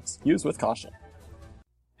its products. Use with caution.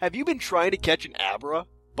 Have you been trying to catch an Abra,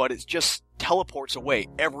 but it just teleports away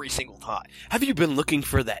every single time. Have you been looking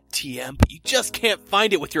for that TM, but you just can't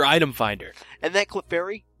find it with your item finder? And that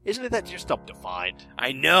Clefairy, isn't it that just up to find?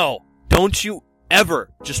 I know. Don't you ever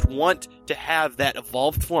just want to have that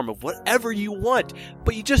evolved form of whatever you want,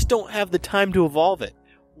 but you just don't have the time to evolve it?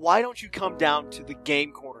 Why don't you come down to the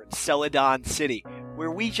game corner in Celadon City, where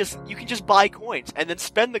you can just buy coins and then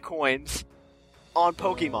spend the coins on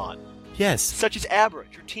Pokemon? Yes. Such as Abra,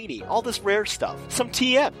 Dratini, all this rare stuff. Some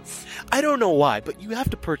TMs. I don't know why, but you have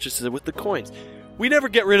to purchase it with the coins. We never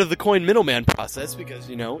get rid of the coin middleman process because,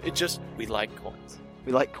 we like coins.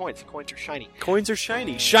 We like coins. Coins are shiny. Coins are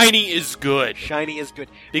shiny. Shiny is good. Shiny is good.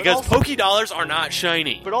 Because Pokédollars are not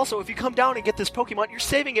shiny. But also, if you come down and get this Pokemon, you're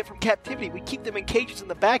saving it from captivity. We keep them in cages in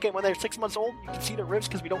the back, and when they're 6 months old, you can see their ribs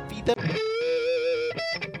because we don't feed them.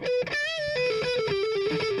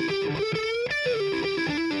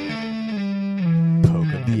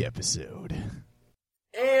 Poke of the episode.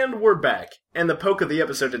 And we're back. And the poke of the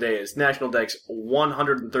episode today is National Dex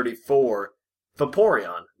 134,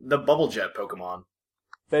 Vaporeon, the Bubble Jet Pokemon.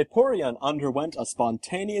 Vaporeon underwent a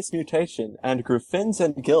spontaneous mutation and grew fins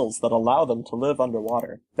and gills that allow them to live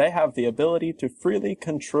underwater. They have the ability to freely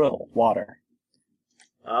control water.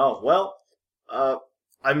 Oh, well,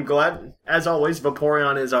 I'm glad, as always,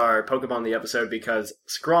 Vaporeon is our Pokemon of the episode because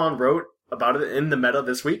Scrawn wrote about it in the meta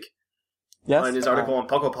this week. Yes, in his article on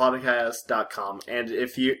PokePodcast.com. And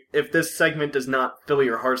if this segment does not fill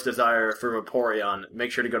your heart's desire for Vaporeon, make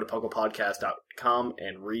sure to go to PokePodcast.com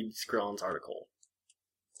and read Scrawn's article.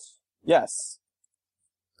 Yes.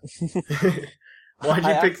 Why'd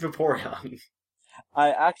you pick Vaporeon? I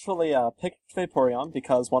actually picked Vaporeon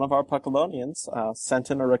because one of our Puckalonians sent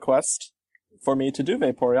in a request for me to do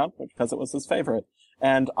Vaporeon because it was his favorite.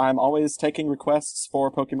 And I'm always taking requests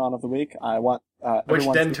for Pokemon of the Week. I want which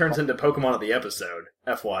then turns into Pokemon of the episode,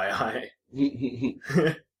 FYI.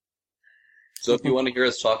 So if you want to hear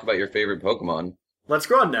us talk about your favorite Pokemon, let's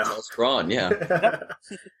Scrawn now. Let's Scrawn, yeah.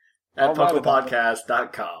 At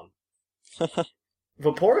PokePodcast.com.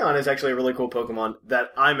 Vaporeon is actually a really cool Pokemon that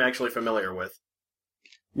I'm actually familiar with.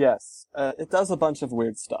 Yes, it does a bunch of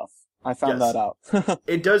weird stuff. I found that out.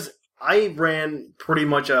 It does. I ran pretty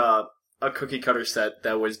much a cookie cutter set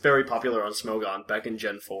that was very popular on Smogon back in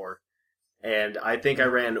Gen 4. And I think I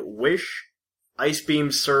ran Wish, Ice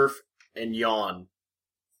Beam, Surf, and Yawn.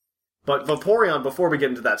 But Vaporeon, before we get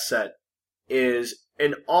into that set, is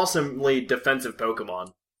an awesomely defensive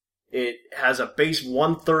Pokemon. It has a base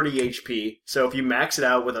 130 HP, so if you max it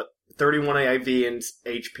out with a 31 IV in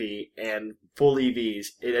HP and full EVs,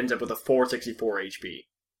 it ends up with a 464 HP.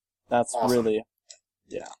 That's awesome. Really...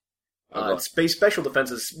 Yeah. Its base special defense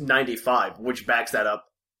is 95, which backs that up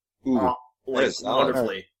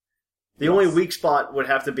wonderfully. The only weak spot would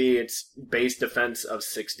have to be its base defense of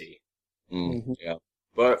 60. Yeah.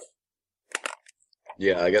 But,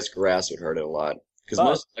 yeah, I guess grass would hurt it a lot. Because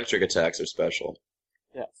most electric attacks are special.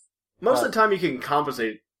 Yes. Most of the time you can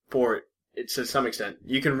compensate for it to some extent.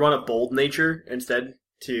 You can run a bold nature instead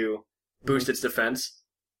to boost its defense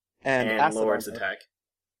and lower its attack.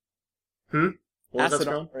 What was Acid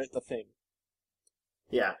that, Armor is the thing.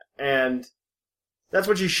 Yeah, and that's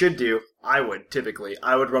what you should do. I would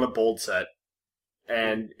run a bold set.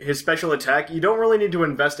 And his special attack, you don't really need to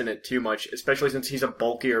invest in it too much, especially since he's a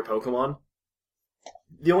bulkier Pokemon.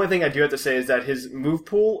 The only thing I do have to say is that his move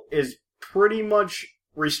pool is pretty much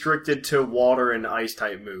restricted to water and ice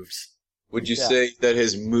type moves. Would you say that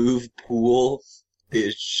his move pool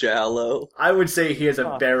is shallow? I would say he has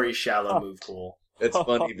a very shallow move pool. It's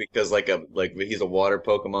funny because he's a water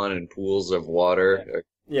Pokemon in pools of water.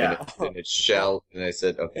 Yeah. And it's shallow. And I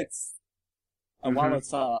said, okay. While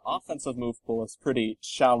its offensive move pool is pretty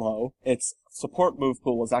shallow, its support move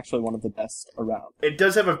pool is actually one of the best around. It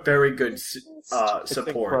does have a very good support.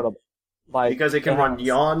 Incredible. Because it can run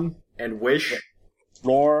Yawn and Wish.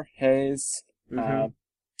 Roar, Haze. It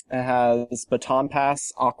has Baton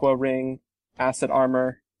Pass, Aqua Ring, Acid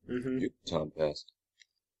Armor. Baton Pass.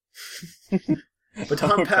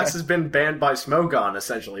 Baton Pass has been banned by Smogon,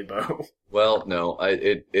 essentially, Bo. Well, no,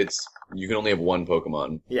 it's you can only have one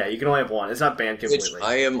Pokemon. Yeah, you can only have one. It's not banned completely. Which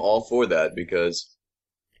I am all for that because.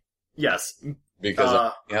 Yes. Because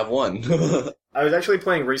I have one. I was actually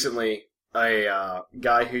playing recently a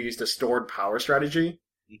guy who used a stored power strategy,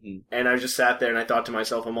 and I just sat there and I thought to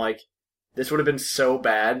myself, I'm like, this would have been so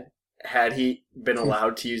bad had he been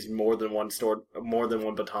allowed to use more than one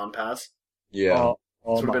Baton Pass. Yeah.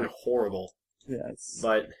 This would have been horrible. Yes.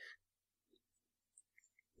 But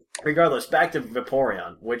regardless, back to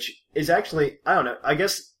Vaporeon, which is actually, I don't know, I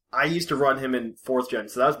guess I used to run him in 4th gen,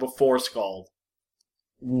 so that was before Scald.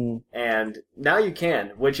 And now you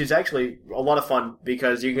can, which is actually a lot of fun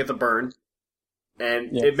because you can get the burn,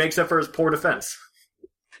 and it makes up for his poor defense.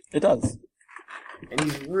 It does. And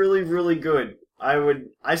he's really, really good.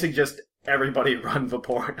 I suggest everybody run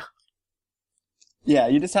Vaporeon. Yeah,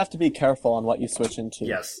 you just have to be careful on what you switch into.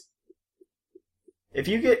 Yes. If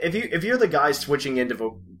you're the guy switching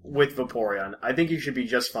into with Vaporeon, I think you should be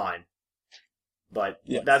just fine. But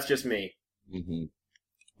that's just me. Mm-hmm.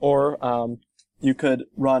 Or you could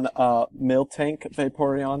run a Miltank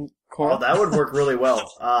Vaporeon core. Oh, that would work really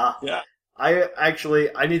well. Yeah.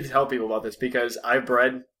 I need to tell people about this because I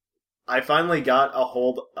finally got a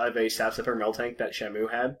hold of a Sapsipper Miltank that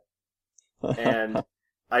Shamu had. And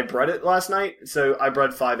I bred it last night, so I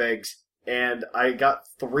bred 5 eggs. And I got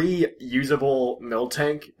 3 usable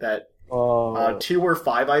Miltank that 2 were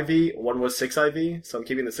 5 IV, 1 was 6 IV, so I'm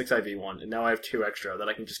keeping the 6 IV one, and now I have 2 extra that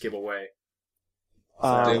I can just give away.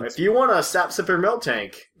 So if you want a Sapsipper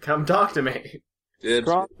Miltank, come talk to me. Dibs.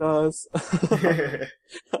 Scrot does.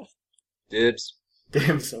 Dibs.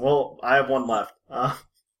 Dibs. Well, I have 1 left.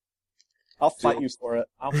 I'll fight you for it.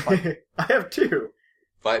 I'll fight you. I have 2.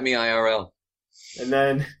 Fight me IRL. And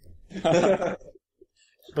then...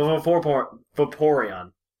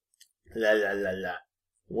 Vaporeon. La la la la.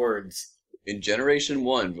 Words. In Generation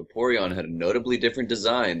 1, Vaporeon had a notably different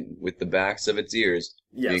design, with the backs of its ears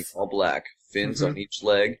being all black, fins on each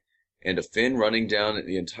leg, and a fin running down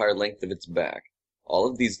the entire length of its back. All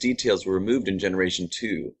of these details were removed in Generation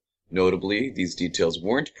 2. Notably, these details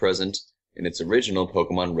weren't present in its original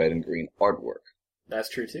Pokemon Red and Green artwork. That's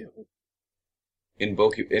true, too. In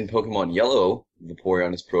Pokemon Yellow,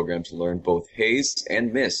 Vaporeon is programmed to learn both Haze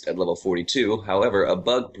and Mist at level 42. However, a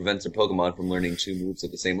bug prevents a Pokemon from learning 2 moves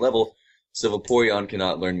at the same level, so Vaporeon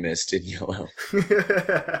cannot learn Mist in Yellow.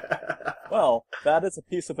 Well, that is a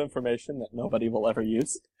piece of information that nobody will ever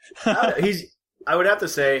use. I would have to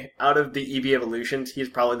say, out of the EV evolutions, he's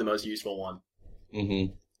probably the most useful one.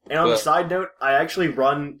 Mm-hmm. And on a side note, I actually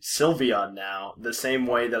run Sylveon now, the same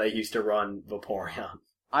way that I used to run Vaporeon.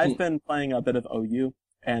 I've been playing a bit of OU,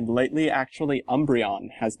 and lately, actually,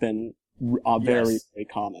 Umbreon has been very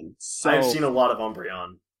common. So, I've seen a lot of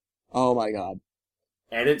Umbreon. Oh my god.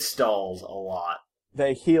 And it stalls a lot.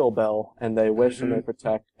 They heal, Bill, and they wish and they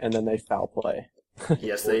protect, and then they foul play.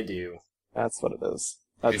 Yes, they do. That's what it is.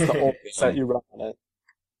 That's the old set you run on it.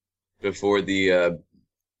 Before the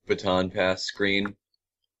baton pass screen,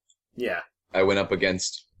 I went up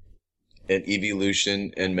against an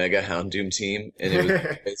Evolution and Mega Houndoom team, and it was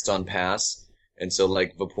based on pass. And so,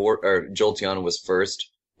 like, Jolteon was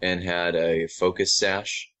first and had a Focus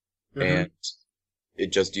Sash, and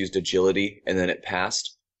it just used Agility, and then it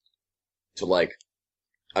passed to, like,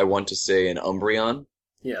 I want to say an Umbreon.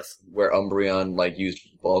 Yes. Where Umbreon, like, used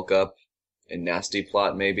Bulk Up and Nasty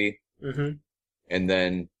Plot, maybe. And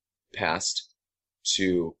then passed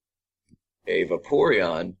to a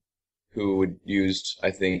Vaporeon, who used,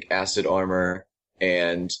 I think, Acid Armor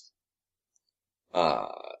and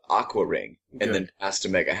Aqua Ring, and then passed to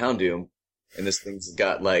Mega Houndoom, and this thing's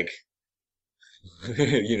got, like,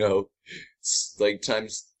 you know, like,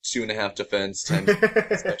 times 2.5 defense, times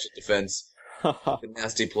special defense, and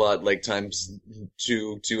Nasty Plot, like, times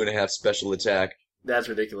 2.5 special attack. That's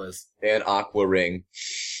ridiculous. And Aqua Ring.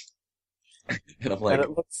 And I'm like...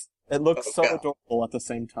 And it looks so adorable at the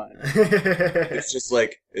same time. It's just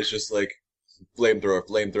like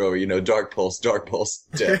flamethrower, you know, Dark Pulse,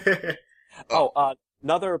 death.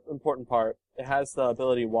 Another important part, it has the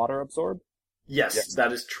ability Water Absorb. Yes,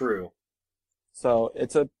 that is true. So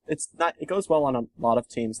it goes well on a lot of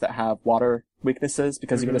teams that have water weaknesses,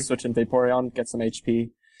 because you're going to switch in Vaporeon, get some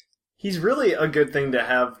HP. He's really a good thing to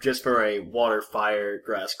have just for a water, fire,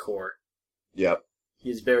 grass core. Yep.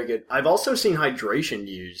 He's very good. I've also seen Hydration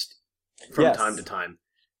used from time to time,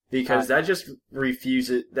 because that just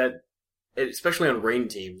refuses that, especially on rain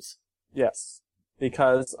teams. Yes,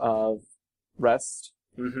 because of rest.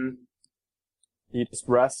 You just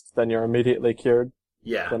rest, then you're immediately cured.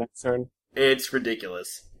 Yeah. The next turn. It's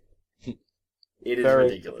ridiculous. It is very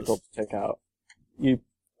ridiculous. Difficult to take out.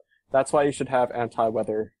 That's why you should have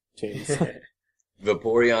anti-weather teams.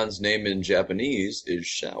 Vaporeon's name in Japanese is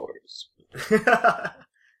Showers.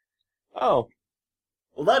 Oh.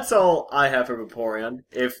 Well, that's all I have for Vaporeon.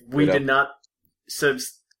 If we did not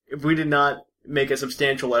make a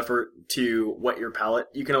substantial effort to whet your palate,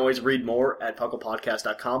 you can always read more at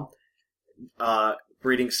pucklepodcast.com.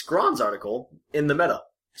 Reading Scron's article in the meta.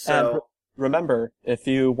 So and remember, if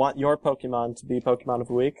you want your Pokemon to be Pokemon of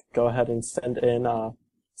the Week, go ahead and send in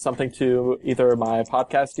something to either my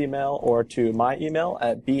podcast email or to my email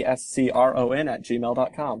at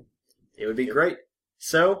bscron@gmail.com. It would be great.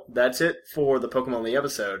 So, that's it for the Pokemon League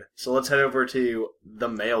episode. So let's head over to the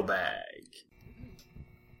mailbag.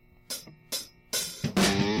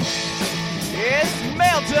 It's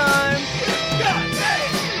mail time!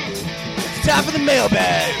 It's time for the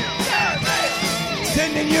mailbag!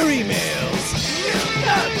 Send in your emails!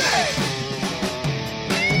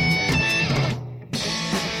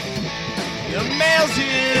 The mail's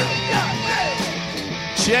here!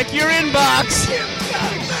 Check your inbox!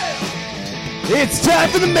 It's time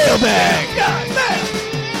for the mailbag!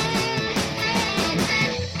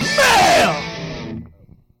 Mail!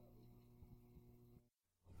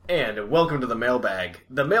 And welcome to the mailbag.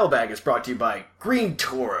 The mailbag is brought to you by Green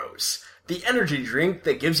Toros, the energy drink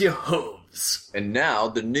that gives you hooves. And now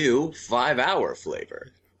the new 5-hour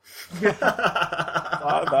flavor.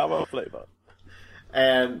 5-hour flavor.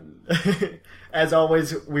 And as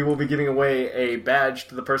always, we will be giving away a badge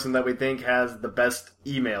to the person that we think has the best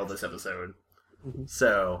email this episode.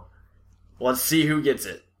 So, let's see who gets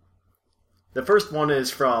it. The first one is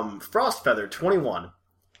from Frostfeather21.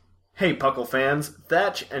 Hey, Puckle fans,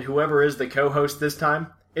 Thatch, and whoever is the co-host this time,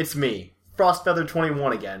 it's me,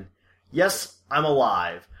 Frostfeather21 again. Yes, I'm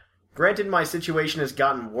alive. Granted, my situation has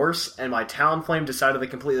gotten worse, and my Talonflame decided to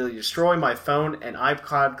completely destroy my phone and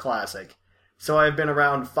iPod Classic, so I have been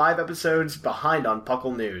around 5 episodes behind on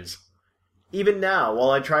Puckle news. Even now, while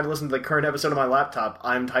I try to listen to the current episode on my laptop,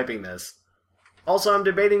 I'm typing this. Also, I'm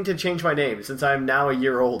debating to change my name, since I am now a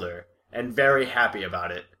year older, and very happy about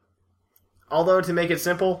it. Although, to make it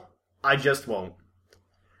simple, I just won't.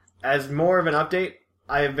 As more of an update,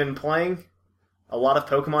 I have been playing a lot of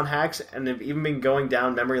Pokemon hacks, and have even been going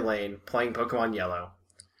down memory lane playing Pokemon Yellow.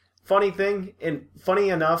 Funny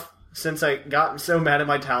enough, since I got so mad at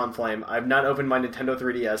my Talonflame, I have not opened my Nintendo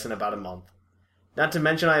 3DS in about a month. Not to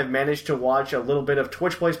mention I have managed to watch a little bit of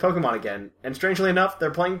Twitch Plays Pokemon again, and strangely enough,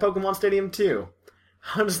 they're playing Pokemon Stadium 2.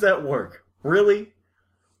 How does that work? Really?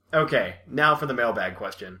 Okay, now for the mailbag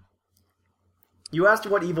question. You asked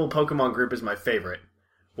what evil Pokemon group is my favorite.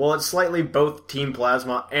 Well, it's slightly both Team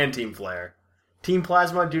Plasma and Team Flare. Team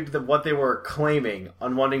Plasma due to what they were claiming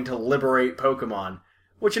on wanting to liberate Pokemon,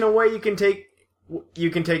 which in a way you can take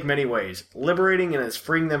many ways. Liberating and as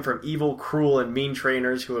freeing them from evil, cruel, and mean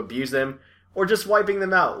trainers who abuse them, or just wiping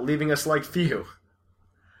them out, leaving a select few.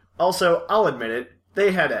 Also, I'll admit it,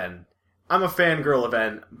 they had N. I'm a fangirl of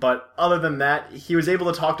N, but other than that, he was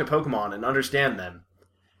able to talk to Pokemon and understand them.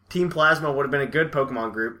 Team Plasma would have been a good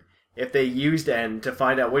Pokemon group if they used N to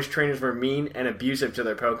find out which trainers were mean and abusive to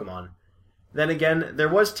their Pokemon. Then again, there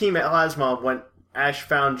was Team Plasma when Ash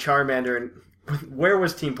found Charmander and... Where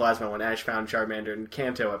was Team Plasma when Ash found Charmander in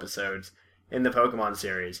Kanto episodes in the Pokemon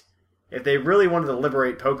series? If they really wanted to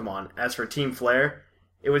liberate Pokemon, as for Team Flare,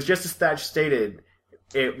 it was just as Thatch stated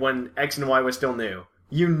it when X and Y was still new.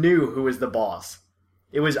 You knew who was the boss.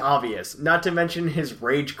 It was obvious, not to mention his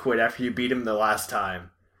rage quit after you beat him the last time.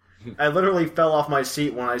 I literally fell off my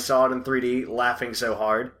seat when I saw it in 3D, laughing so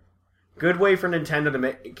hard. Good way for Nintendo to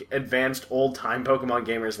make advanced old-time Pokemon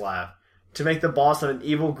gamers laugh. To make the boss of an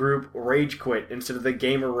evil group rage quit instead of the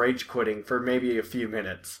gamer rage quitting for maybe a few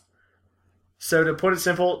minutes. So to put it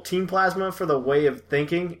simple, Team Plasma for the way of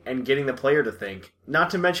thinking and getting the player to think. Not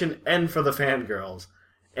to mention N for the fangirls.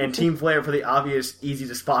 And Team Flare for the obvious,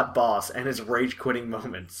 easy-to-spot boss and his rage-quitting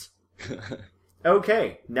moments.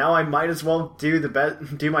 Okay, now I might as well do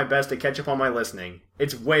my best to catch up on my listening.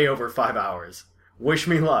 It's way over 5 hours. Wish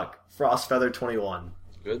me luck, Frostfeather21.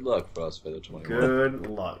 Good luck, Frostfeather21. Good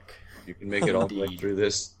luck. You can make it all the way through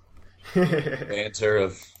this banter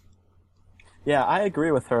of... Yeah, I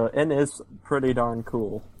agree with her. N is pretty darn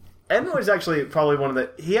cool. N was actually probably one of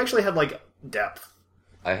the... He actually had, depth.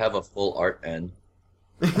 I have a full art N.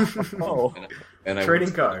 Oh. And I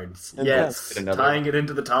Trading cards. Yes, tying it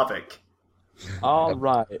into the topic. All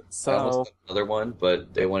right, so... I almost got another one,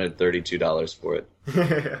 but they wanted $32 for it.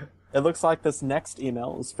 It looks like this next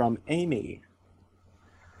email is from Amy.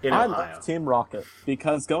 I love Team Rocket,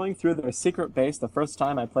 because going through their secret base the first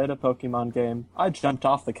time I played a Pokemon game, I jumped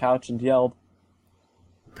off the couch and yelled,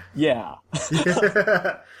 yeah.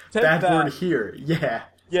 Bad word here, yeah.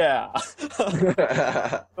 Yeah.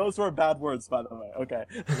 Those were bad words, by the way, okay.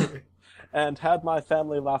 And had my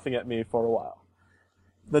family laughing at me for a while.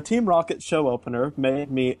 The Team Rocket show opener made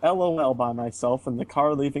me LOL by myself in the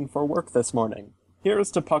car leaving for work this morning. Here's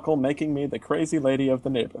to Puckle making me the crazy lady of the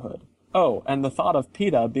neighborhood. Oh, and the thought of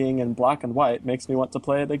PETA being in black and white makes me want to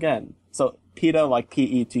play it again. So, PETA like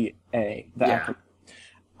P-E-T-A. Yeah.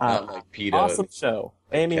 Not like PETA. Awesome show.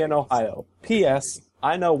 Amy in Ohio. P.S.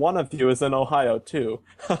 I know one of you is in Ohio, too.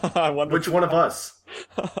 I wonder Which one of us?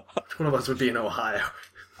 Which one of us would be in Ohio?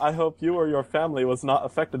 I hope you or your family was not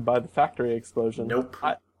affected by the factory explosion. Nope.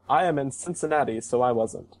 I am in Cincinnati, so I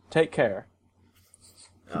wasn't. Take care.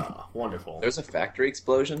 Oh, wonderful. There's a factory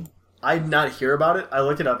explosion? I did not hear about it. I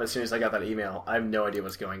looked it up as soon as I got that email. I have no idea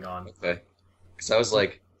what's going on. Okay. Because I was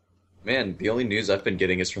like, man, the only news I've been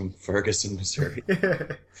getting is from Ferguson, Missouri.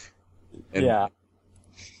 Yeah.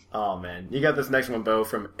 Oh, man. You got this next one, Bo,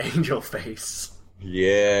 from Angel Face.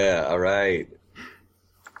 Yeah, alright.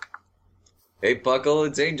 Hey, Puckle,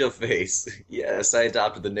 it's Angel Face. Yes, I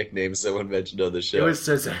adopted the nickname someone mentioned on the show. It was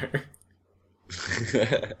Scissor.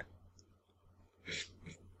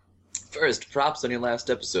 First, props on your last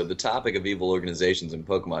episode. The topic of evil organizations in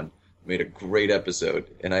Pokemon made a great episode,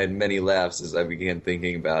 and I had many laughs as I began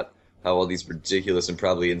thinking about how all these ridiculous and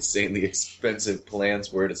probably insanely expensive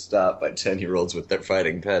plans were to stop by 10-year-olds with their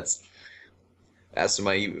fighting pets. As to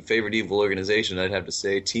my favorite evil organization, I'd have to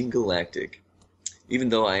say Team Galactic. Even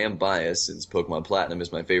though I am biased, since Pokemon Platinum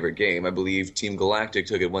is my favorite game, I believe Team Galactic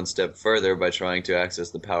took it one step further by trying to access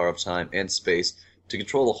the power of time and space to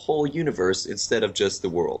control the whole universe instead of just the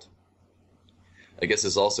world. I guess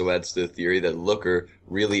this also adds to the theory that Looker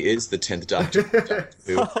really is the 10th Doctor of Doctor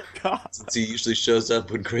Who, Oh, God. since he usually shows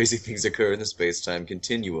up when crazy things occur in the space-time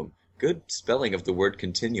continuum. Good spelling of the word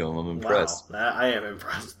continuum, I'm impressed. Wow, I am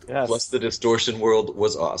impressed. Yes. Plus, the distortion world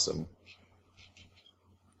was awesome.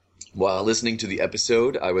 While listening to the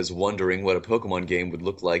episode, I was wondering what a Pokemon game would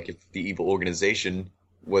look like if the evil organization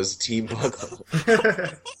was Team Puckle.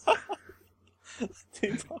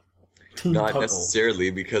 Team Not Puckle. necessarily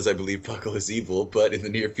because I believe Puckle is evil, but in the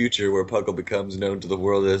near future where Puckle becomes known to the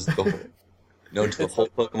world as the whole, known to the whole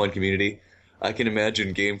Pokemon community, I can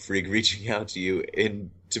imagine Game Freak reaching out to you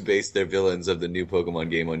to base their villains of the new Pokemon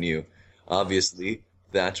game on you. Obviously,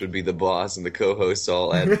 Thatch would be the boss and the co-hosts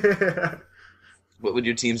all at... What would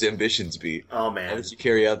your team's ambitions be? Oh, How man. would you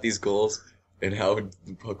carry out these goals? And how would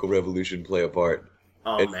the Puckle Revolution play a part?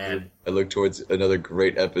 Oh, And man. I look towards another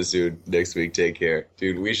great episode next week. Take care.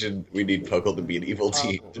 Dude, we need Puckle to be an evil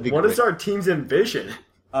team. To be What great. is our team's ambition?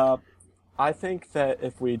 I think that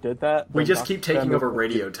if we did that... We then just Dr. keep taking Shamu over would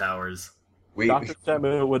radio towers. We, Dr.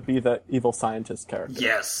 Shamu would be the evil scientist character.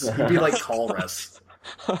 Yes. He'd be like Colress.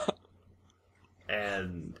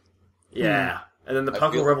 And, yeah. And then the I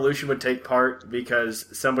Puckle feel- Revolution would take part because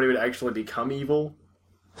somebody would actually become evil.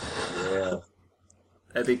 yeah.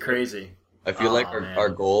 That'd be crazy. I feel like man. our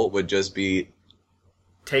goal would just be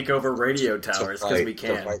Take over radio to towers fight, because we to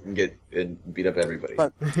can. fight and beat up everybody.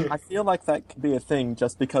 But I feel like that could be a thing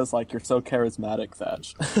just because, like, you're so charismatic,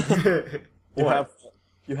 Thatch. What?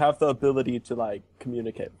 You have the ability to, like,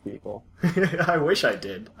 communicate with people. I wish I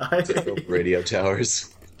did. Take over radio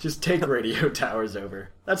towers. Just take radio towers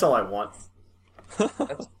over. That's all I want.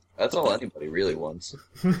 That's all anybody really wants.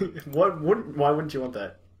 Why wouldn't you want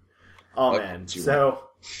that? Oh, Why man. wouldn't you So,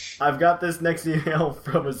 I've got this next email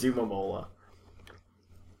from Azuma Mola.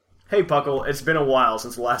 Hey, Puckle, it's been a while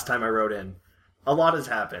since the last time I wrote in. A lot has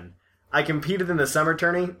happened. I competed in the summer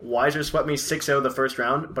tourney. Weiser swept me 6-0 the first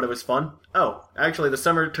round, but it was fun. Oh, actually, the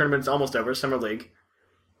summer tournament's almost over, Summer League.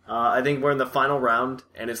 I think we're in the final round,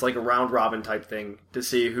 and it's like a round-robin type thing to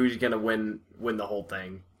see who's going to win the whole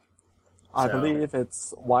thing. I So- believe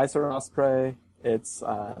it's Weiser Osprey, it's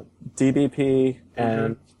DBP,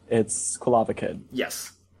 and it's Kulava Kid.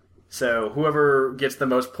 Yes. So whoever gets the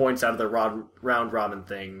most points out of the round-robin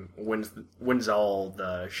thing wins all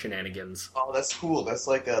the shenanigans. Oh, that's cool. That's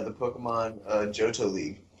like the Pokemon Johto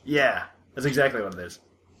League. Yeah, that's exactly what it is.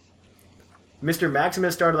 Mr.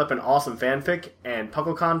 Maximus started up an awesome fanfic, and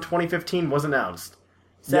PuckleCon 2015 was announced.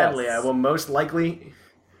 Sadly, Yes. I will most likely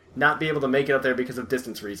not be able to make it up there because of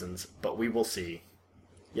distance reasons, but we will see.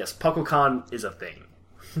 Yes, PuckleCon is a thing.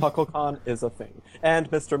 PuckleCon is a thing. And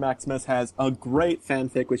Mr. Maximus has a great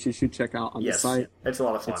fanfic which you should check out on the Yes, site. it's a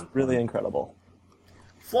lot of fun. It's really incredible.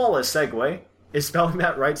 Flawless segue. Is spelling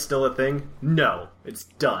that right still a thing? No, it's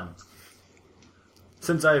done.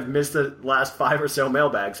 Since I've missed the last 5 or so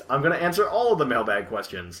mailbags, I'm going to answer all of the mailbag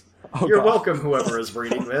questions. Oh, You're God. welcome, whoever is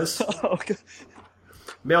reading this. Okay.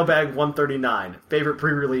 Mailbag 139. Favorite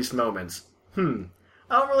pre-release moments. I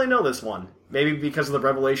don't really know this one. Maybe because of the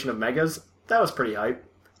revelation of Megas? That was pretty hype.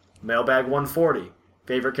 Mailbag 140.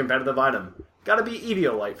 Favorite competitive item. Gotta be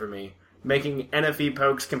Eviolite for me. Making NFE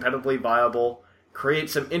pokes competitively viable, create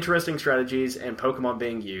some interesting strategies and Pokemon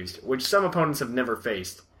being used, which some opponents have never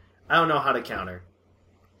faced. I don't know how to counter.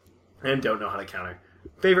 And don't know how to counter.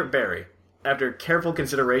 Favorite berry. After careful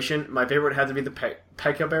consideration, my favorite had to be the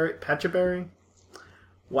Pechaberry.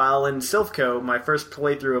 While in Silphco, my first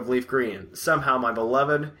playthrough of Leaf Green, somehow my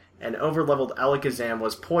beloved and overleveled Alakazam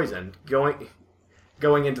was poisoned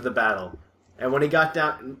going into the battle. And when he got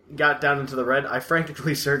down into the red, I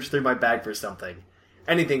frantically searched through my bag for something.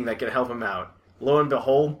 Anything that could help him out. Lo and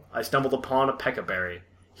behold, I stumbled upon a Pekka-berry.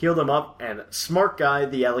 Healed him up, and Smart Guy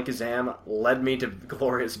the Alakazam led me to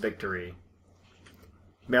glorious victory.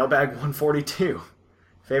 Mailbag 142.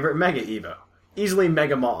 Favorite Mega Evo? Easily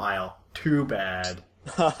Mega Mile. Too bad.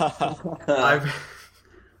 I've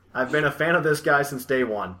been a fan of this guy since day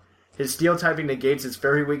one. His steel typing negates his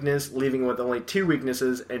fairy weakness, leaving with only 2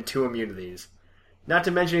 weaknesses and 2 immunities. Not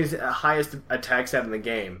to mention his highest attack stat in the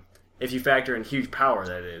game, if you factor in huge power,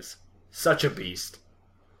 that is. Such a beast.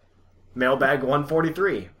 Mailbag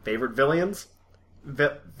 143. Favorite villains?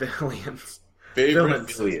 Villains. Favorite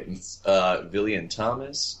villains? Villian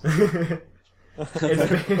Thomas?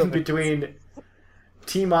 It's been between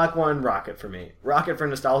Team Aqua and Rocket for me. Rocket for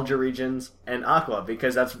nostalgia regions, and Aqua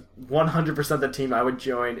because that's 100% the team I would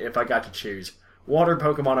join if I got to choose. Water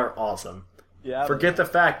Pokemon are awesome. Yeah. Forget the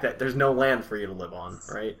fact that there's no land for you to live on,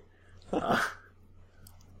 right?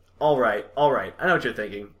 Alright. I know what you're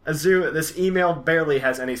thinking. Azu, this email barely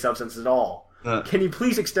has any substance at all. Can you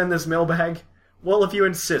please extend this mailbag? Well, if you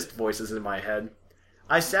insist, voices in my head.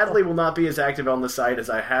 I sadly will not be as active on the site as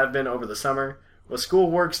I have been over the summer. With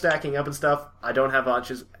schoolwork stacking up and stuff, I don't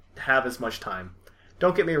have as much time.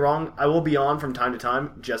 Don't get me wrong, I will be on from time to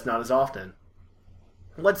time, just not as often.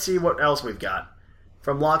 Let's see what else we've got.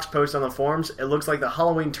 From Locke's post on the forums, it looks like the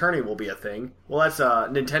Halloween tourney will be a thing. Well, that's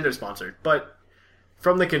Nintendo sponsored, but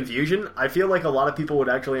from the confusion, I feel like a lot of people would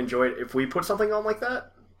actually enjoy it if we put something on like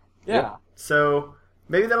that. Yeah. So,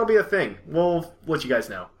 maybe that'll be a thing. We'll let you guys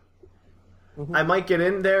know. Mm-hmm. I might get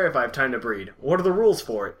in there if I have time to breed. What are the rules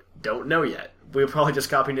for it? Don't know yet. We'll probably just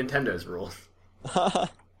copy Nintendo's rules.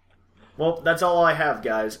 Well, that's all I have,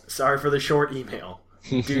 guys. Sorry for the short email.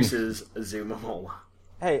 Deuces, Azumamola.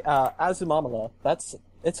 Hey, Azumamala,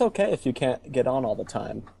 it's okay if you can't get on all the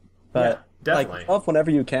time. But, yeah, definitely. Love whenever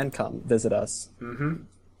you can come visit us. Mm-hmm.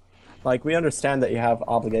 We understand that you have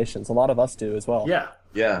obligations. A lot of us do as well. Yeah.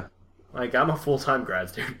 Yeah. I'm a full-time grad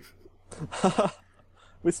student.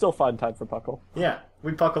 We still find time for Puckle. Yeah,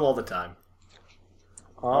 we Puckle all the time.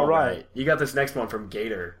 All right. You got this next one from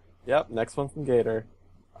Gator. Yep, next one from Gator.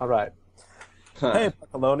 All right. Hey,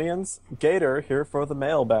 Puckalonians. Gator here for the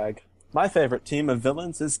mailbag. My favorite team of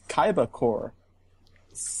villains is Kaiba Corps.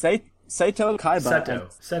 Seto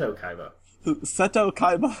Kaiba. Seto Kaiba. Seto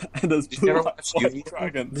Kaiba and his blue-eyed white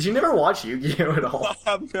dragon. Did you never watch Yu-Gi-Oh at all? I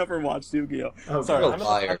have never watched Yu-Gi-Oh. Oh, sorry, you're a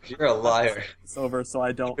liar. You're a liar. It's over, so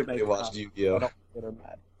I don't make watched Yu-Gi-Oh. I don't get her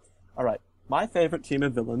mad. All right. My favorite team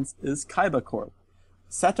of villains is Kaiba Corps.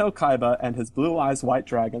 Seto Kaiba and his blue-eyed white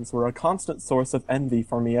dragons were a constant source of envy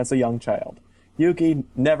for me as a young child. Yugi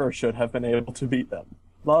never should have been able to beat them.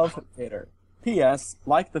 Love, Gator. P.S.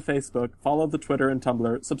 Like the Facebook, follow the Twitter and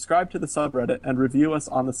Tumblr, subscribe to the subreddit, and review us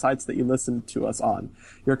on the sites that you listen to us on.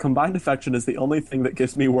 Your combined affection is the only thing that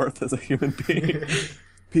gives me worth as a human being.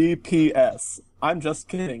 P.P.S. I'm just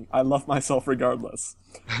kidding. I love myself regardless.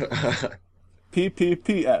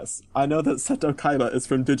 P.P.P.S. I know that Seto Kaiba is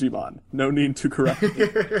from Digimon. No need to correct me.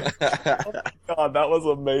 Oh my god, that was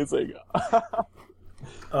amazing.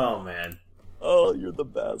 Oh, man. Oh, you're the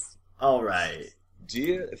best. All right.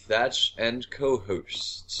 Dear Thatch and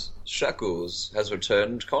co-hosts, Shackles has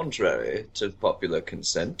returned contrary to popular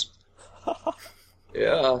consent.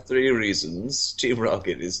 Here are 3 reasons Team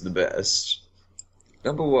Rocket is the best.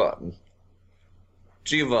 Number 1.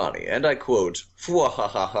 Giovanni, and I quote,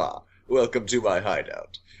 "Fwahahaha, welcome to my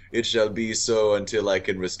hideout. It shall be so until I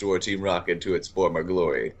can restore Team Rocket to its former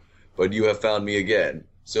glory. But you have found me again,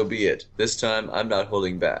 so be it. This time I'm not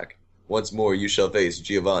holding back. Once more you shall face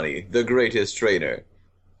Giovanni, the greatest trainer."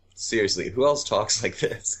 Seriously, who else talks like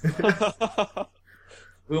this?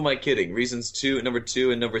 Who am I kidding? Reasons number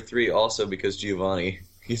 2 and number 3 also because Giovanni.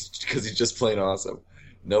 He's just plain awesome.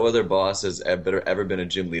 No other boss has ever been a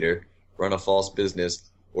gym leader, run a false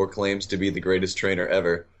business, or claims to be the greatest trainer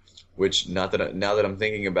ever. Which, now that I'm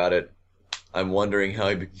thinking about it, I'm wondering how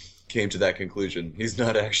he came to that conclusion. He's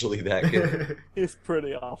not actually that good. He's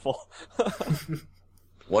pretty awful.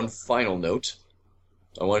 One final note.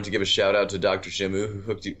 I wanted to give a shout-out to Dr. Shimu,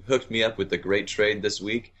 who hooked me up with the great trade this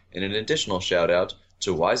week, and an additional shout-out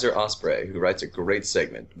to Wiser Osprey, who writes a great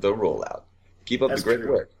segment, The Rollout. Keep up the great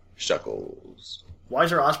work, Shuckles.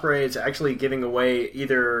 Wiser Osprey is actually giving away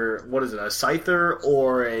either, a Scyther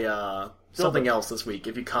or a something else this week,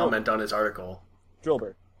 if you comment on his article.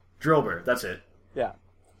 Drillbur, that's it. Yeah.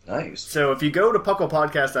 Nice. So if you go to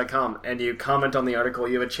pucklepodcast.com and you comment on the article,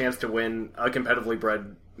 you have a chance to win a competitively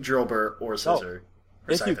bred Drillbur or Scissor.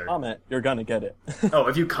 If you comment, you're gonna get it. Oh,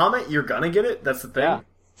 if you comment, you're gonna get it? That's the thing? Yeah.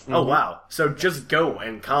 Mm-hmm. Oh, wow. So just go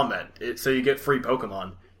and comment, so you get free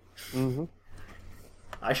Pokemon. Mm-hmm.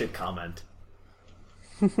 I should comment.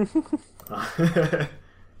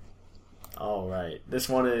 All right. This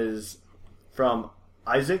one is from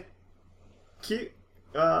Isaac.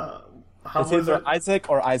 How it's either Isaac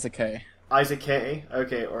or Isaac K. Isaac K.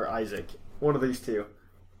 Okay, or Isaac. One of these two.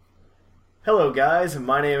 Hello, guys.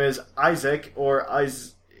 My name is Isaac, or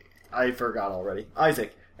I forgot already.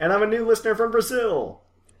 Isaac, and I'm a new listener from Brazil.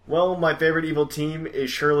 Well, my favorite evil team is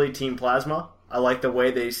surely Team Plasma. I like the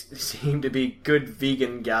way they seem to be good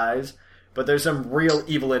vegan guys, but there's some real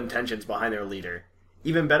evil intentions behind their leader.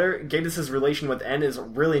 Even better, Gatus' relation with N is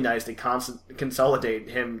really nice to consolidate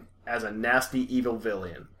him as a nasty evil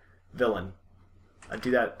villain.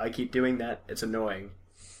 I keep doing that. It's annoying.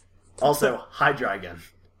 Also, Hydreigon.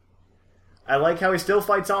 I like how he still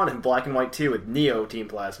fights on in Black and White 2 with Neo Team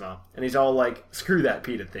Plasma. And he's all like, screw that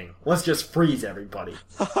PETA thing. Let's just freeze everybody.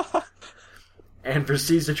 And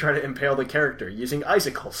proceeds to try to impale the character using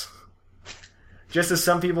icicles. Just as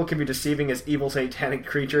some people can be deceiving as evil satanic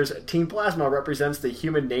creatures, Team Plasma represents the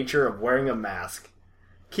human nature of wearing a mask.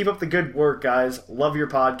 Keep up the good work, guys. Love your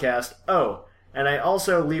podcast. Oh, and I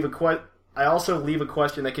also leave a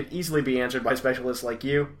question that could easily be answered by specialists like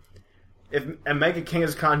you. If a Mega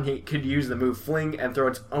Kangaskhan could use the move Fling and throw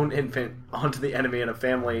its own infant onto the enemy in a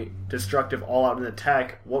family destructive all-out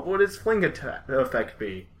attack, what would its Fling effect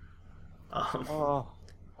be?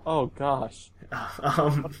 Oh gosh.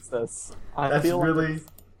 What's this? That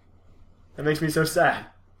makes me so sad.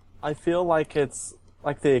 I feel like it's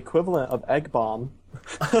like the equivalent of Egg Bomb.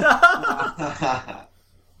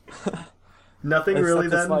 Nothing really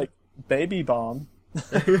then? It's like Baby Bomb.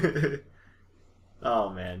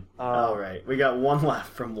 Oh man. Alright, we got one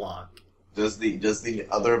left from Locke. Does the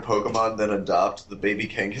other Pokemon then adopt the baby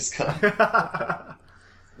Kangaskhan?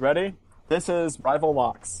 Ready? This is Rival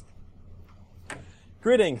Locks.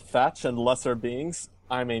 Greeting, Thatch and lesser beings,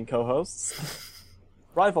 co-hosts.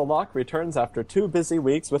 Rival Lock returns after 2 busy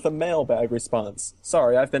weeks with a mailbag response.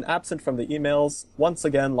 Sorry, I've been absent from the emails. Once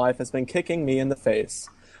again, life has been kicking me in the face.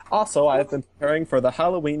 Also, I have been preparing for the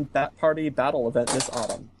Halloween Bat Party battle event this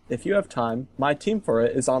autumn. If you have time, my team for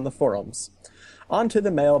it is on the forums. On to the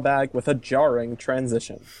mailbag with a jarring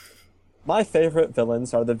transition. My favorite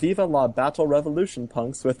villains are the Viva La Battle Revolution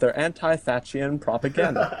punks with their anti-Thatchian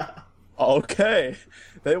propaganda. Okay,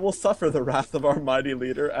 they will suffer the wrath of our mighty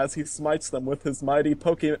leader as he smites them with his mighty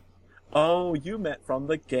Pokemon... Oh, you meant from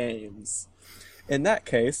the games. In that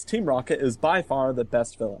case, Team Rocket is by far the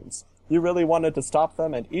best villains. You really wanted to stop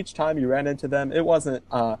them, and each time you ran into them, it wasn't,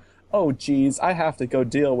 oh geez, I have to go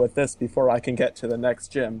deal with this before I can get to the next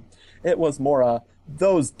gym. It was more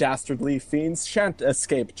those dastardly fiends shan't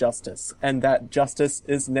escape justice, and that justice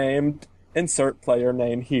is named... Insert player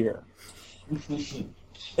name here.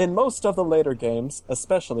 In most of the later games,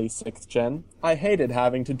 especially 6th Gen, I hated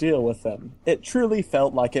having to deal with them. It truly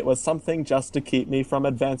felt like it was something just to keep me from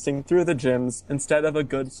advancing through the gyms instead of a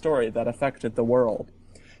good story that affected the world.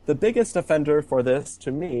 The biggest offender for this,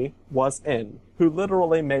 to me, was N, who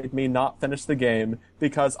literally made me not finish the game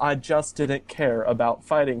because I just didn't care about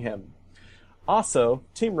fighting him. Also,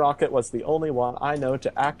 Team Rocket was the only one I know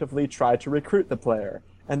to actively try to recruit the player,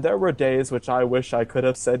 and there were days which I wish I could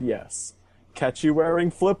have said yes. Catch you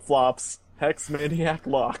wearing flip-flops, Hex Maniac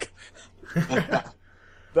Lock. That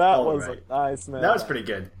was a nice mailbag. That was pretty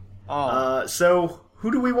good. So,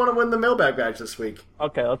 who do we want to win the mailbag badge this week?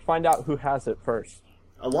 Okay, let's find out who has it first.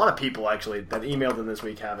 A lot of people, actually, that emailed in this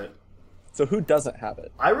week have it. So who doesn't have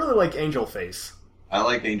it? I really like Angel Face. I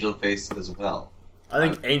like Angel Face as well. I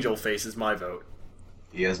think Angel Face is my vote.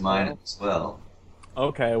 He has mine as well.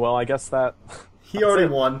 Okay, well, I guess that... He already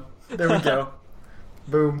won. There we go.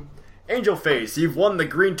 Boom. Angel Face, you've won the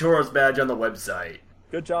Green Tauros badge on the website.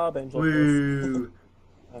 Good job, Angel Woo.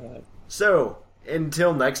 Face. So,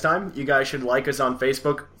 until next time, you guys should like us on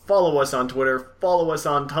Facebook, follow us on Twitter, follow us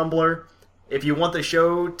on Tumblr. If you want the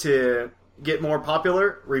show to get more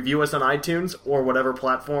popular, review us on iTunes or whatever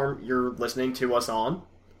platform you're listening to us on.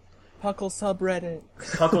 Puckle subreddit.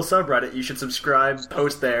 Puckle subreddit. You should subscribe,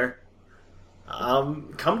 post there.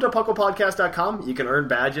 Come to pucklepodcast.com. You can earn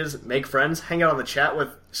badges, make friends, hang out on the chat with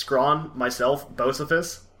Scrawn, myself,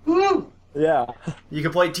 Bocephus. Woo! Yeah. You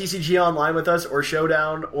can play TCG Online with us, or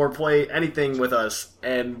Showdown, or play anything with us,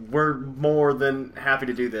 and we're more than happy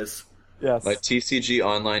to do this. Yes. My TCG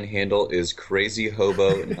Online handle is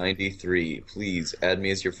crazyhobo93. Please add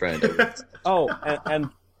me as your friend. Oh,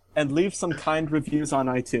 and leave some kind reviews on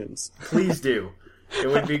iTunes. Please do. It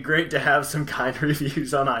would be great to have some kind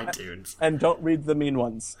reviews on iTunes. And don't read the mean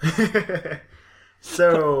ones.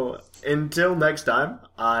 So, until next time,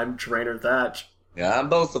 I'm Trainer Thatch. Yeah, I'm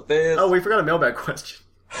Bocephus. Oh, we forgot a mailbag question.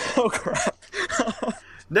 Oh, crap.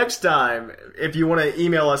 Next time, if you want to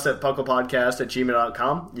email us at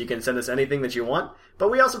pucklepodcast@gmail.com, you can send us anything that you want. But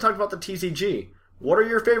we also talked about the TCG. What are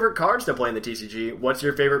your favorite cards to play in the TCG? What's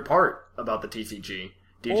your favorite part about the TCG?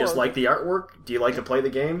 Do you just like the artwork? Do you like to play the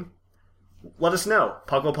game? Let us know.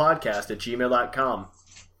 pucklepodcast@gmail.com.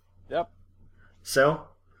 Yep. So,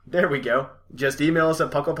 there we go. Just email us at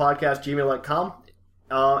pucklepodcast@gmail.com.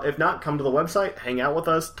 If not, come to the website, hang out with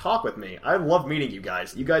us, talk with me. I love meeting you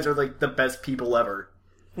guys. You guys are like the best people ever.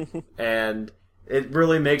 And it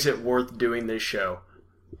really makes it worth doing this show.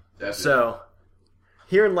 Definitely. So,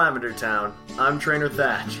 here in Lavender Town, I'm Trainer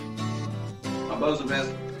Thatch. I'm Bozeman.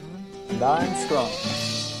 And I'm Strong.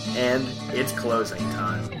 And it's closing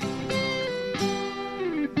time.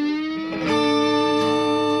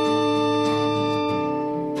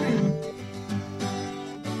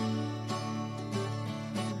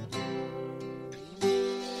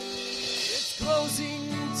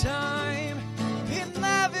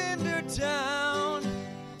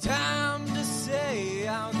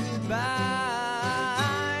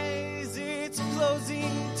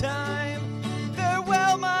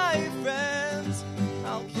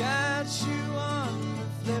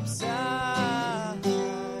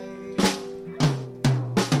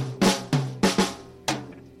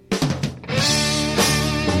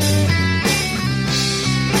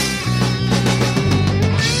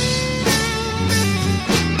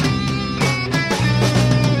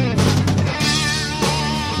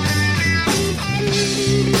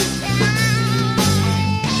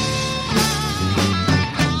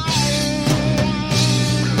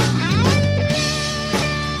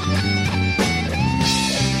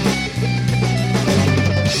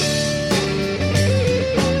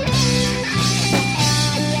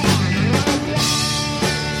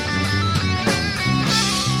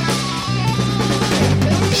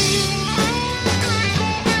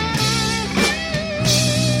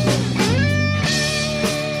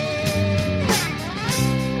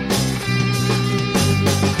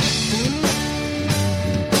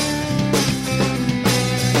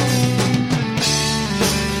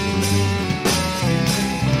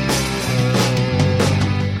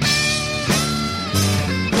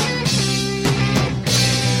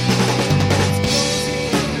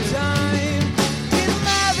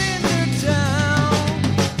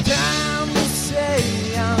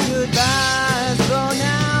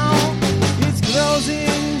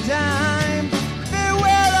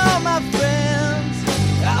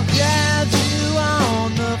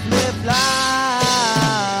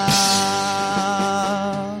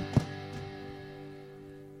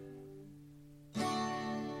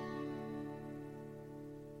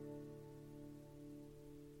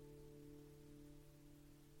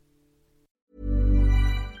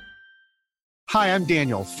 Hi, I'm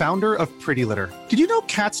Daniel, founder of Pretty Litter. Did you know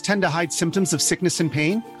cats tend to hide symptoms of sickness and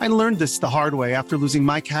pain? I learned this the hard way after losing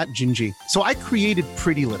my cat, Gingy. So I created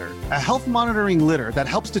Pretty Litter, a health monitoring litter that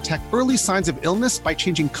helps detect early signs of illness by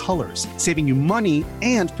changing colors, saving you money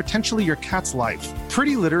and potentially your cat's life.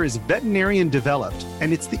 Pretty Litter is veterinarian developed,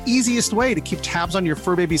 and it's the easiest way to keep tabs on your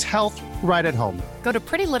fur baby's health right at home. Go to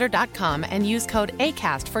prettylitter.com and use code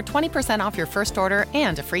ACAST for 20% off your first order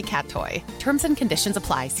and a free cat toy. Terms and conditions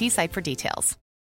apply. See site for details.